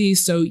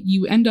communities. So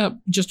you end up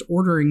just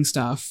ordering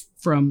stuff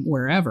from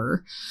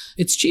wherever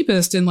it's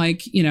cheapest. And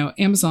like,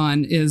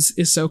 Amazon is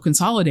so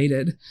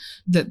consolidated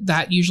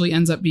that usually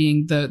ends up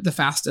being the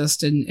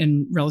fastest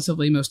and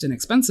relatively most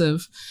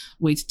inexpensive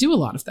way to do a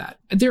lot of that.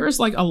 There is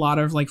like a lot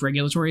of like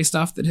regulatory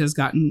stuff that has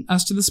gotten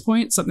us to this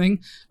point. Something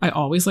I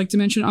always like to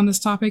mention on this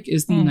topic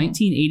is the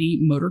 1980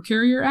 Motor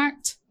Carrier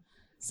Act.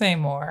 Say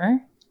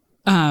more.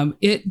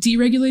 It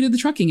deregulated the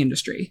trucking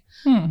industry.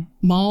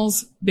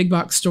 Malls, big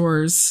box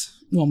stores,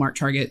 Walmart,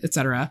 Target,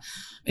 etc.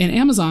 And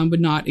Amazon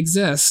would not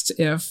exist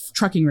if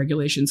trucking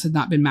regulations had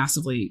not been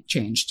massively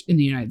changed in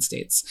the United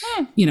States.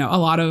 A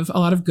lot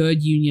of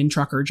good union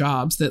trucker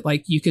jobs that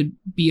like you could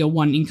be a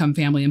one income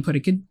family and put a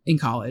kid in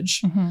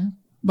college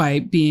by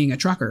being a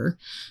trucker,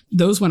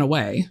 those went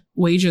away.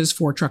 Wages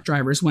for truck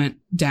drivers went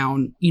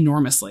down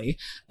enormously.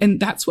 And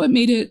that's what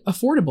made it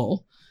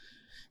affordable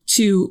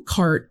to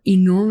cart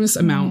enormous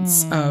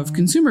amounts of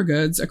consumer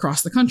goods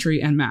across the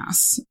country en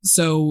masse.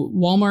 So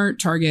Walmart,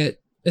 Target,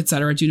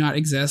 etc. do not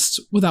exist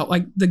without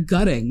like the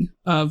gutting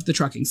of the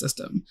trucking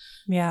system.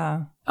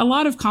 Yeah. A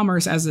lot of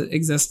commerce as it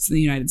exists in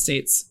the United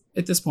States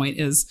at this point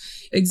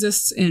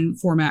exists in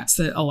formats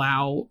that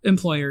allow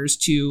employers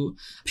to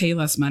pay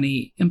less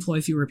money, employ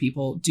fewer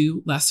people,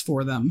 do less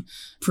for them,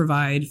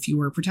 provide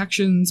fewer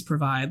protections,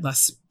 provide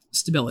less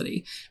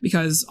stability,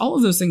 because all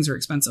of those things are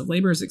expensive.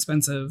 Labor is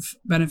expensive.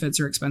 Benefits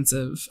are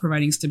expensive.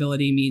 Providing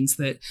stability means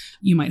that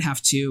you might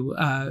have to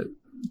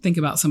think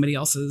about somebody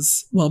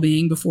else's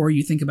well-being before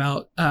you think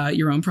about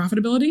your own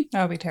profitability.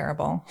 That would be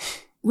terrible.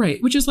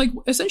 Right. Which is like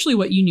essentially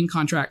what union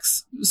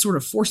contracts sort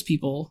of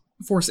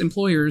force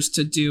employers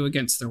to do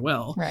against their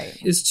will. Right.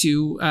 Is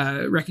to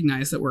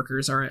recognize that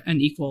workers are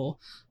an equal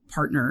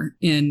partner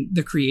in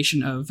the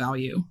creation of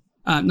value.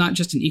 Not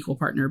just an equal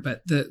partner,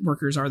 but the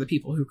workers are the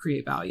people who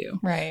create value.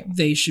 Right.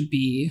 They should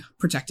be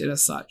protected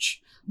as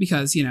such.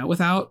 Because,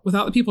 without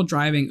the people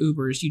driving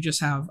Ubers, you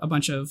just have a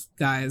bunch of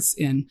guys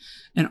in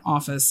an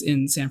office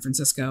in San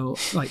Francisco,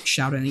 like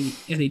shouting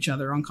at each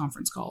other on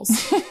conference calls.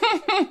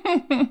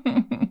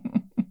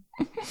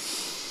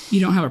 You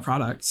don't have a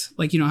product,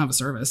 like you don't have a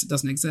service. It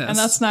doesn't exist. And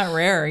that's not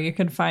rare. You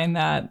could find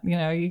that,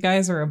 you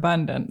guys are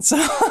abundant. So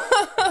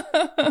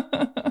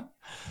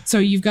So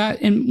you've got,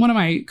 and one of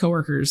my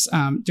coworkers,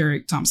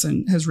 Derek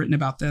Thompson, has written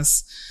about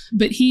this,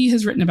 but he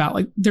has written about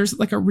like, there's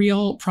like a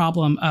real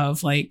problem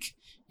of like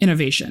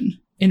innovation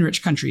in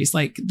rich countries.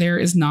 Like there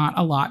is not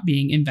a lot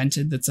being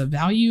invented that's of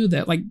value,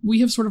 that like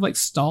we have sort of like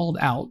stalled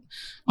out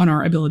on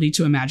our ability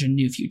to imagine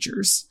new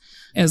futures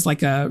as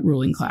like a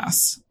ruling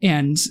class.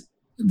 And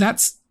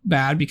that's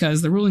bad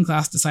because the ruling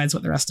class decides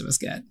what the rest of us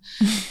get.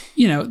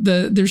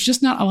 There's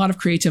just not a lot of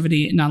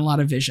creativity, not a lot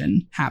of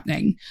vision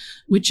happening,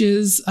 which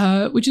is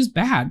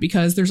bad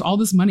because there's all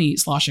this money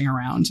sloshing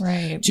around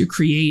to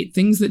create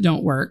things that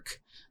don't work.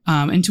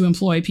 And to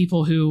employ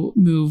people who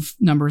move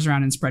numbers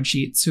around in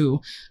spreadsheets,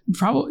 who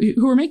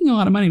are making a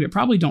lot of money, but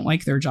probably don't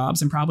like their jobs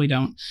and probably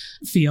don't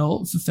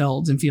feel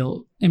fulfilled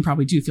and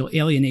probably do feel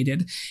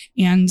alienated.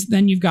 And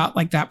then you've got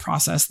like that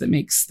process that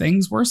makes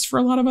things worse for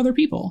a lot of other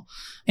people.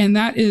 And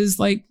that is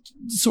like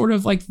sort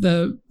of like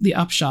the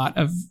upshot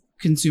of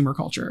consumer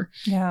culture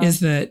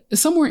is that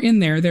somewhere in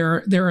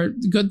there are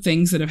good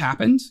things that have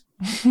happened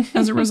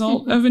as a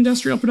result of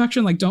industrial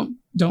production. Like don't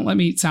let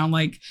me sound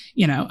like,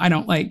 I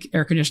don't like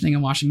air conditioning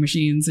and washing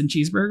machines and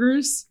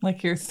cheeseburgers.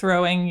 Like you're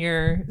throwing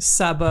your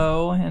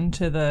sabo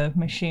into the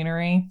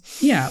machinery.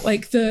 Yeah,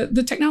 like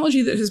the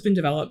technology that has been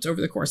developed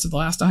over the course of the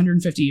last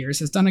 150 years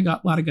has done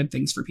a lot of good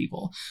things for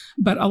people,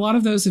 but a lot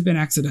of those have been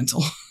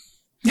accidental.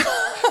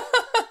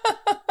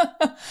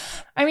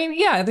 I mean,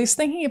 yeah, there's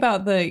thinking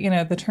about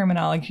the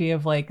terminology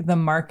of like the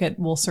market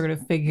will sort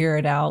of figure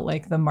it out,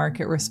 like the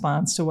market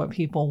responds to what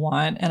people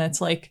want. And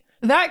it's like,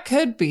 that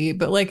could be,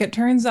 but like it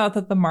turns out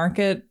that the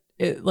market,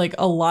 like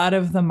a lot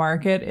of the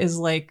market is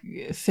like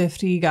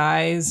 50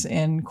 guys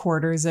in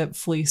quarter zip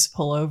fleece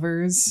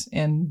pullovers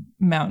in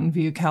Mountain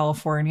View,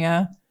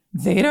 California.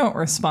 They don't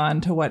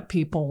respond to what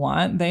people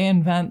want. They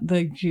invent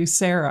the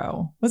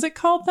juicero. Was it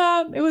called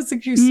that? It was the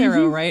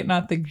juicero, right?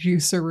 Not the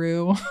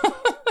juiceroo.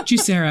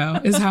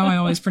 Juicero is how I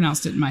always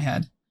pronounced it in my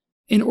head.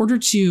 In order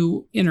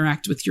to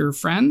interact with your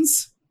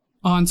friends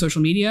on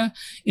social media,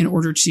 in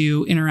order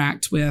to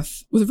interact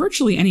with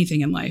virtually anything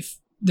in life,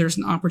 there's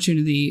an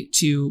opportunity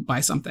to buy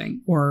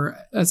something or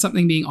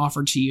something being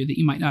offered to you that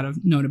you might not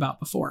have known about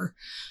before.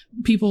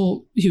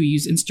 People who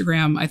use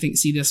Instagram, I think,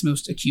 see this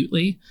most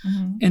acutely.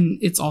 Mm-hmm. And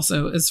it's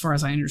also, as far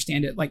as I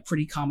understand it, like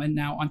pretty common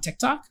now on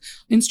TikTok.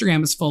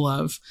 Instagram is full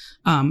of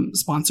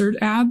sponsored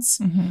ads.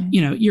 Mm-hmm.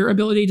 Your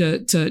ability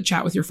to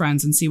chat with your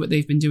friends and see what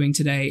they've been doing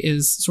today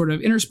is sort of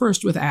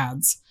interspersed with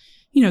ads.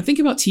 Think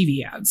about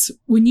TV ads.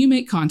 When you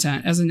make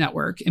content as a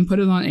network and put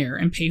it on air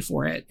and pay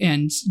for it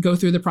and go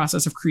through the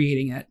process of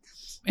creating it,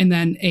 and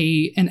then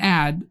an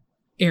ad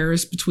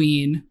airs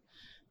between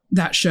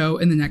that show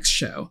and the next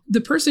show, the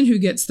person who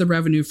gets the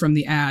revenue from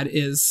the ad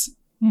is,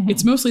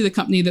 it's mostly the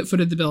company that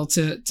footed the bill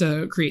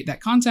to create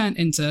that content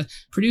and to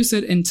produce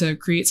it and to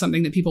create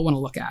something that people want to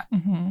look at.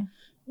 Mm-hmm.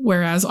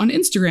 Whereas on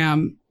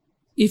Instagram,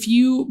 if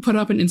you put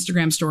up an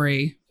Instagram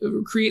story,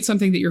 create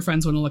something that your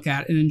friends want to look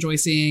at and enjoy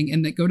seeing,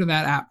 and that go to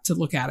that app to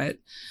look at it,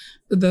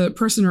 the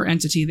person or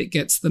entity that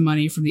gets the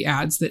money from the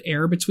ads that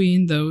air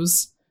between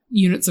those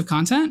units of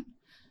content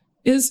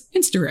is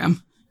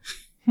Instagram.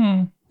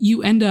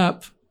 You end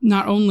up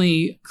not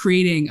only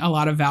creating a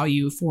lot of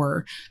value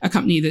for a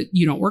company that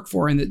you don't work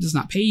for and that does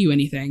not pay you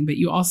anything, but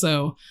you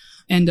also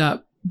end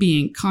up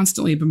being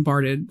constantly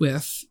bombarded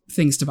with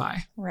things to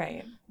buy.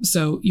 Right.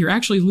 So you're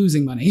actually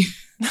losing money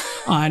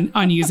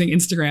on using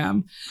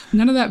Instagram.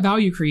 None of that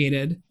value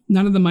created,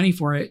 none of the money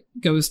for it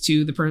goes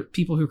to the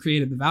people who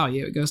created the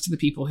value. It goes to the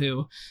people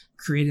who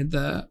created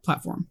the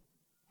platform.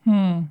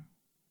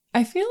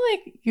 I feel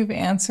like you've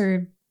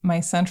answered my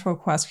central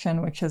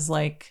question, which is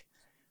like,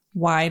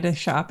 why does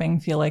shopping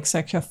feel like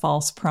such a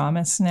false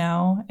promise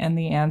now? And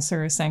the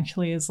answer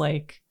essentially is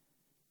like,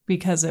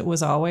 because it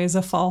was always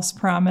a false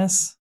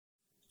promise.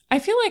 I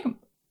feel like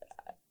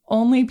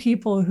only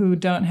people who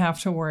don't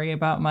have to worry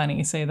about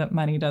money say that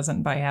money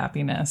doesn't buy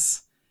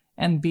happiness.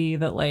 And B,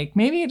 that like,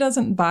 maybe it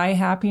doesn't buy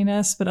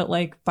happiness, but it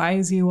like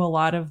buys you a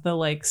lot of the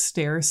like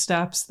stair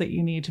steps that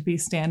you need to be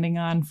standing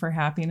on for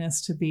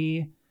happiness to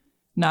be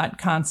not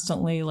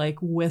constantly like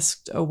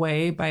whisked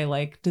away by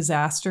like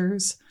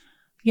disasters.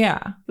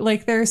 Yeah.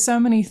 Like there are so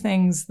many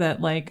things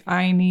that like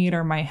I need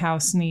or my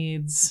house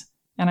needs.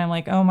 And I'm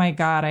like, oh my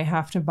God, I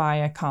have to buy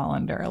a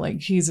colander. Like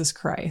Jesus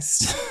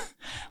Christ.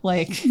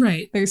 Like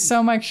right. There's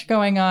so much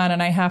going on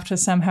and I have to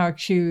somehow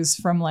choose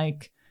from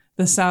like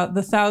the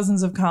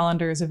thousands of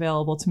colanders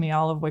available to me,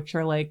 all of which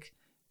are like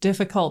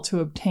difficult to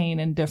obtain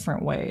in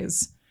different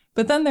ways.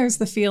 But then there's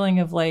the feeling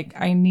of like,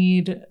 I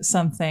need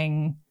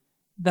something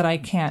that I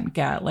can't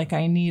get. Like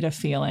I need a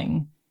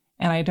feeling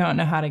and I don't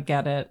know how to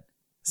get it.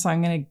 So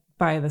I'm going to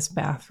buy this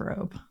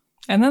bathrobe.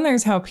 And then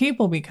there's how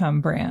people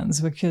become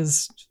brands, which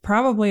is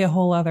probably a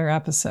whole other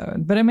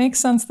episode. But it makes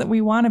sense that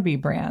we want to be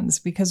brands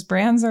because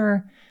brands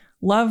are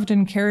loved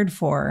and cared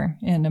for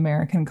in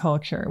American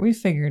culture. We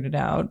figured it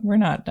out. We're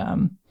not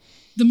dumb.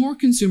 the more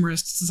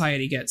consumerist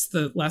society gets,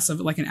 the less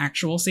of like an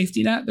actual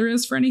safety net there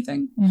is for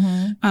anything.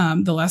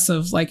 The less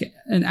of like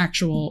an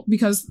actual,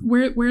 because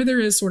where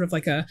there is sort of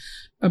like a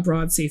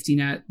broad safety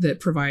net that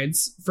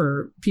provides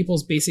for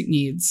people's basic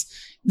needs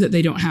that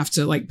they don't have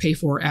to like pay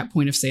for at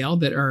point of sale,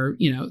 that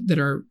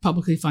are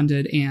publicly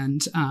funded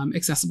and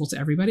accessible to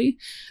everybody,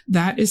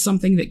 that is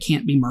something that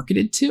can't be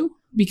marketed to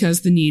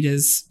because the need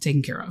is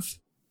taken care of.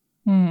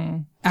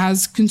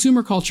 As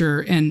consumer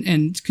culture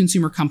and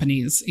consumer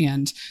companies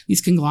and these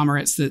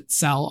conglomerates that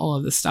sell all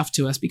of this stuff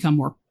to us become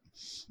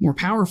more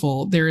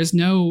powerful, there is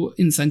no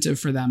incentive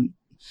for them,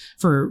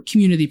 for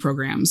community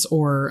programs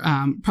or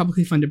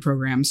publicly funded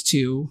programs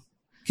to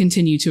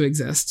continue to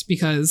exist,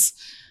 because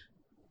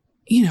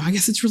I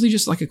guess it's really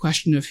just like a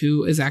question of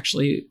who is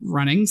actually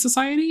running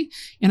society.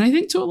 And I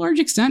think to a large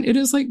extent, it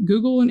is like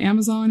Google and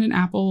Amazon and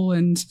Apple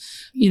and,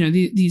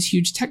 these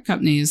huge tech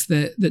companies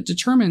that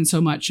determine so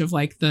much of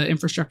like the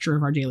infrastructure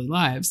of our daily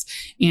lives.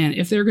 And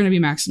if they're going to be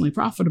maximally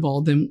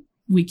profitable, then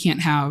we can't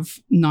have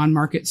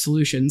non-market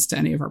solutions to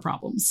any of our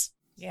problems.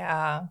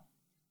 Yeah.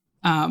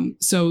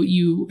 So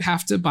you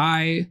have to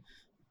buy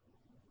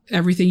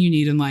everything you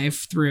need in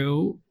life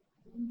through,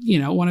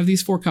 one of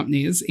these 4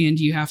 companies, and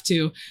you have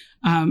to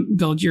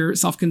build your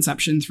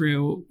self-conception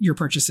through your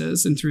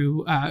purchases and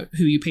through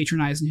who you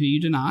patronize and who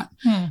you do not.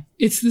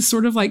 It's this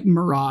sort of like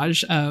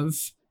mirage of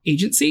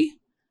agency.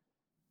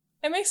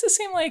 It makes it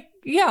seem like,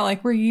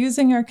 like we're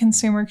using our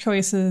consumer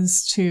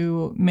choices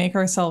to make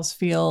ourselves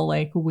feel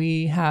like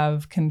we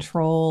have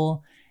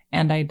control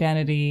and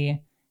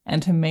identity,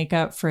 and to make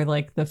up for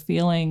like the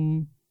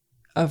feeling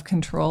of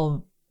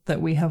control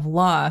that we have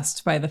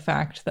lost by the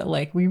fact that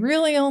like we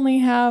really only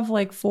have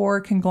like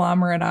 4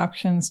 conglomerate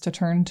options to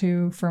turn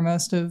to for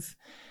most of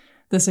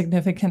the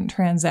significant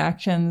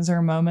transactions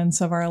or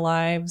moments of our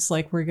lives.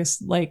 Like we're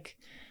just like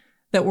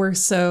that we're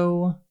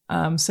so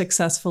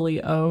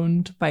successfully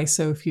owned by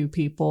so few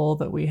people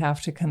that we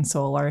have to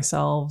console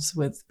ourselves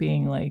with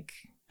being like,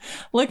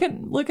 look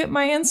at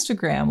my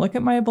Instagram, look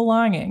at my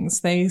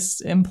belongings. They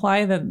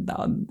imply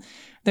that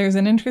there's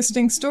an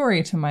interesting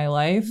story to my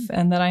life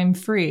and that I'm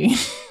free.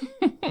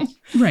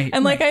 Right.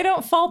 And like, I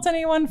don't fault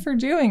anyone for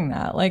doing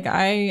that. Like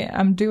I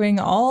am doing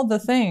all the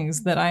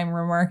things that I'm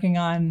remarking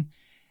on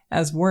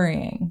as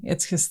worrying.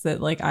 It's just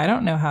that like, I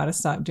don't know how to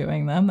stop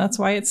doing them. That's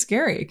why it's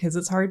scary, because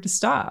it's hard to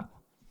stop.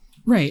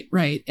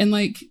 Right. And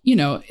like, in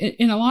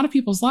a lot of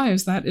people's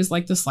lives, that is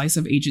like the slice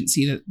of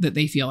agency that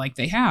they feel like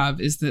they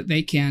have, is that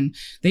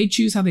they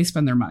choose how they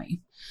spend their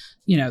money.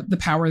 The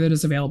power that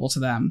is available to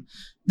them,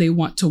 they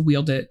want to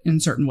wield it in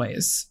certain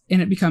ways.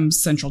 And it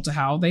becomes central to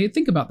how they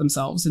think about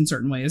themselves in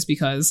certain ways,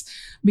 because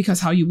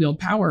how you wield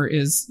power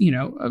is,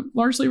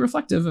 largely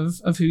reflective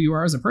of who you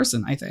are as a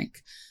person, I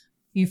think.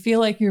 You feel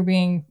like you're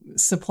being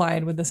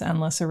supplied with this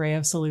endless array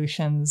of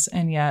solutions,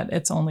 and yet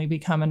it's only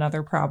become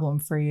another problem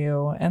for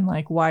you. And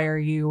like, why are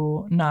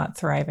you not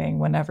thriving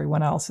when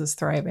everyone else is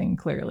thriving?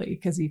 Clearly,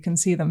 because you can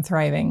see them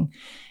thriving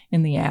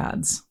in the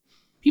ads.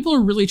 People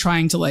are really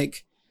trying to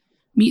like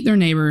meet their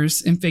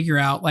neighbors and figure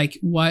out like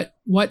what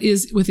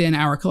is within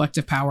our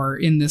collective power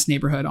in this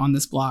neighborhood, on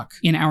this block,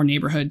 in our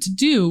neighborhood, to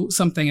do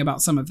something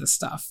about some of this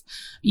stuff.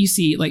 You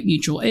see like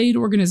mutual aid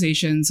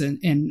organizations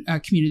and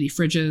community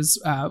fridges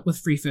with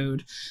free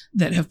food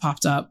that have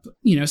popped up,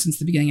 since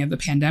the beginning of the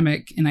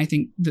pandemic. And I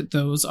think that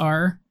those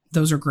are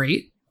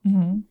great.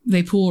 Mm-hmm.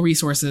 They pool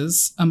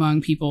resources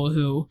among people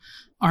who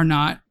are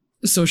not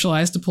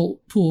socialized to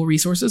pool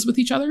resources with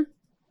each other.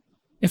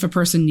 If a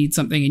person needs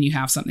something and you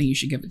have something, you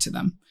should give it to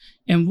them.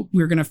 And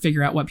we're going to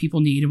figure out what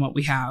people need and what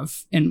we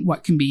have and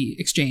what can be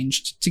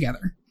exchanged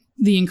together.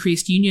 The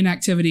increased union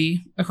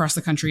activity across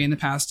the country in the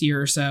past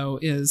year or so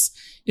is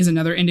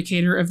another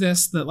indicator of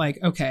this, that like,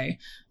 okay,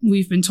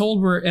 we've been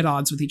told we're at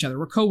odds with each other.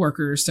 We're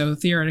coworkers. So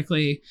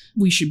theoretically,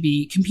 we should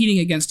be competing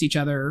against each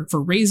other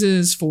for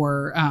raises,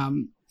 for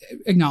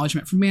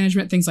acknowledgement from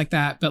management, things like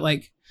that. But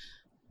like,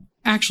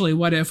 actually,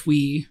 what if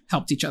we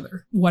helped each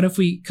other? What if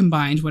we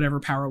combined whatever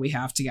power we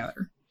have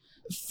together?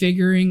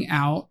 Figuring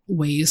out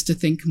ways to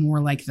think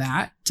more like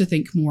that, to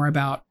think more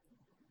about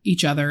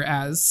each other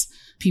as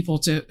people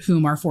to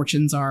whom our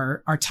fortunes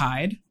are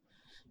tied,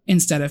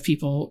 instead of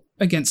people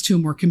against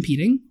whom we're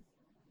competing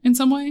in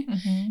some way,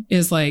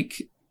 is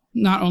like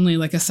not only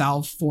like a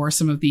salve for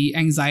some of the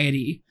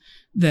anxiety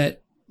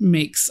that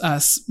makes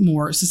us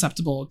more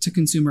susceptible to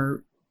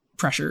consumer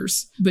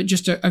pressures, but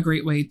just a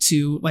great way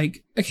to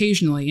like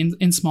occasionally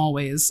in small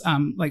ways,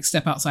 like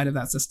step outside of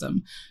that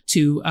system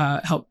to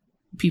help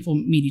people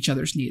meet each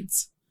other's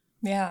needs.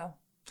 Yeah.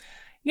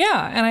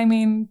 And I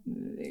mean,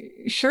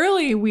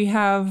 surely we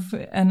have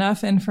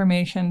enough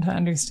information to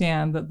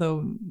understand that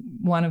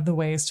one of the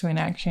ways to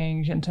enact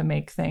change and to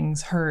make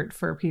things hurt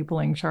for people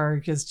in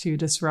charge is to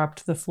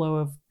disrupt the flow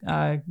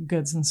of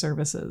goods and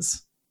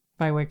services,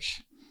 by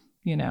which,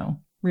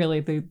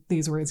 really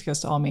these words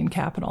just all mean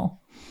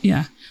capital.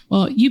 Yeah.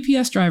 Well,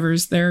 UPS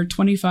drivers, their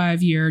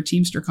 25-year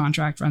Teamster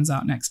contract runs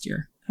out next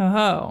year.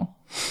 Oh.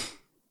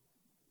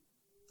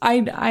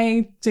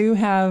 I do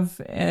have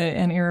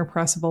an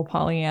irrepressible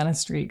Pollyanna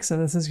streak, so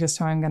this is just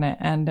how I'm going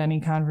to end any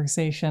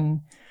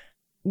conversation.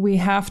 We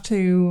have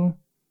to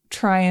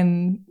try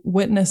and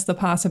witness the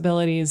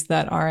possibilities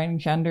that are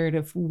engendered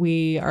if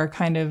we are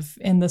kind of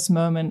in this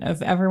moment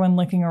of everyone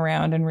looking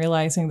around and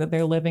realizing that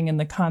they're living in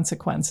the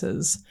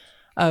consequences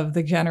of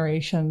the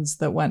generations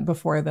that went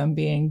before them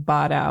being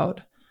bought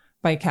out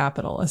by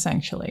capital,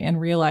 essentially,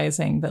 and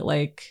realizing that,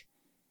 like,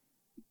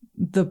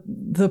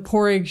 the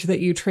porridge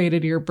that you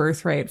traded your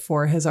birthright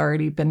for has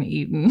already been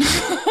eaten.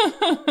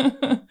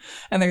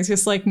 And there's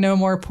just, like, no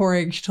more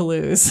porridge to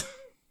lose.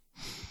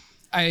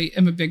 I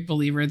am a big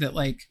believer that,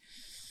 like,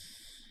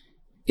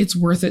 it's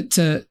worth it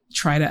to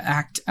try to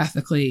act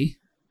ethically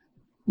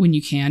when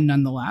you can,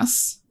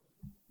 nonetheless.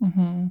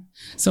 Mm-hmm.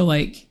 So,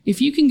 like,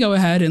 if you can go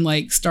ahead and,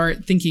 like,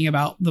 start thinking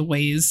about the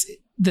ways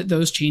that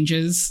those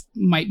changes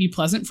might be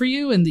pleasant for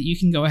you and that you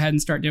can go ahead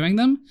and start doing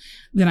them,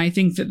 then I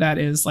think that that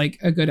is, like,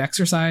 a good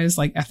exercise,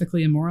 like,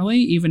 ethically and morally,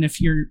 even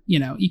if you're, you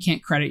know, you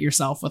can't credit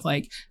yourself with,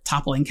 like,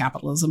 toppling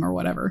capitalism or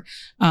whatever.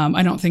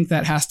 I don't think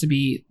that has to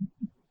be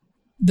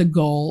the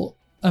goal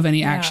of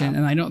any action.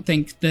 And I don't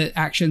think that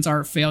actions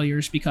are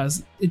failures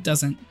because it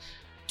doesn't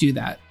do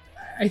that.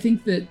 I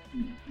think that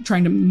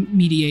trying to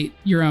mediate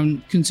your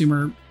own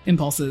consumer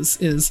impulses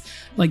is,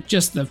 like,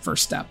 just the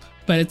first step,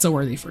 but it's a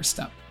worthy first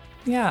step.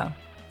 Yeah.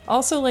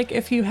 Also, like,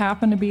 if you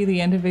happen to be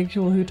the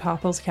individual who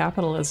topples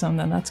capitalism,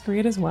 then that's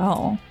great as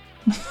well.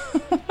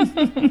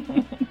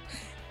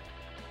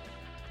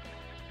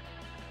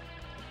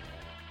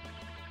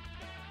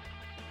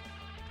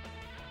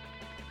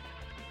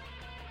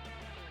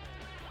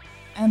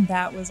 And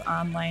that was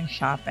online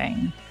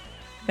shopping.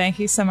 Thank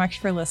you so much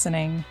for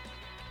listening.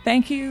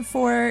 Thank you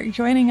for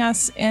joining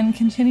us in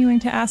continuing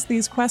to ask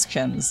these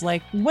questions,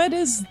 like, what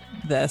is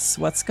this?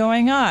 What's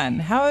going on?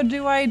 How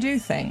do I do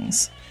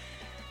things?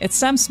 It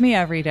stumps me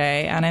every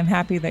day, and I'm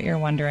happy that you're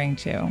wondering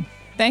too.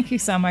 Thank you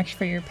so much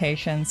for your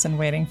patience and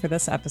waiting for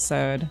this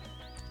episode.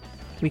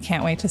 We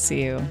can't wait to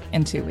see you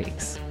in 2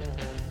 weeks.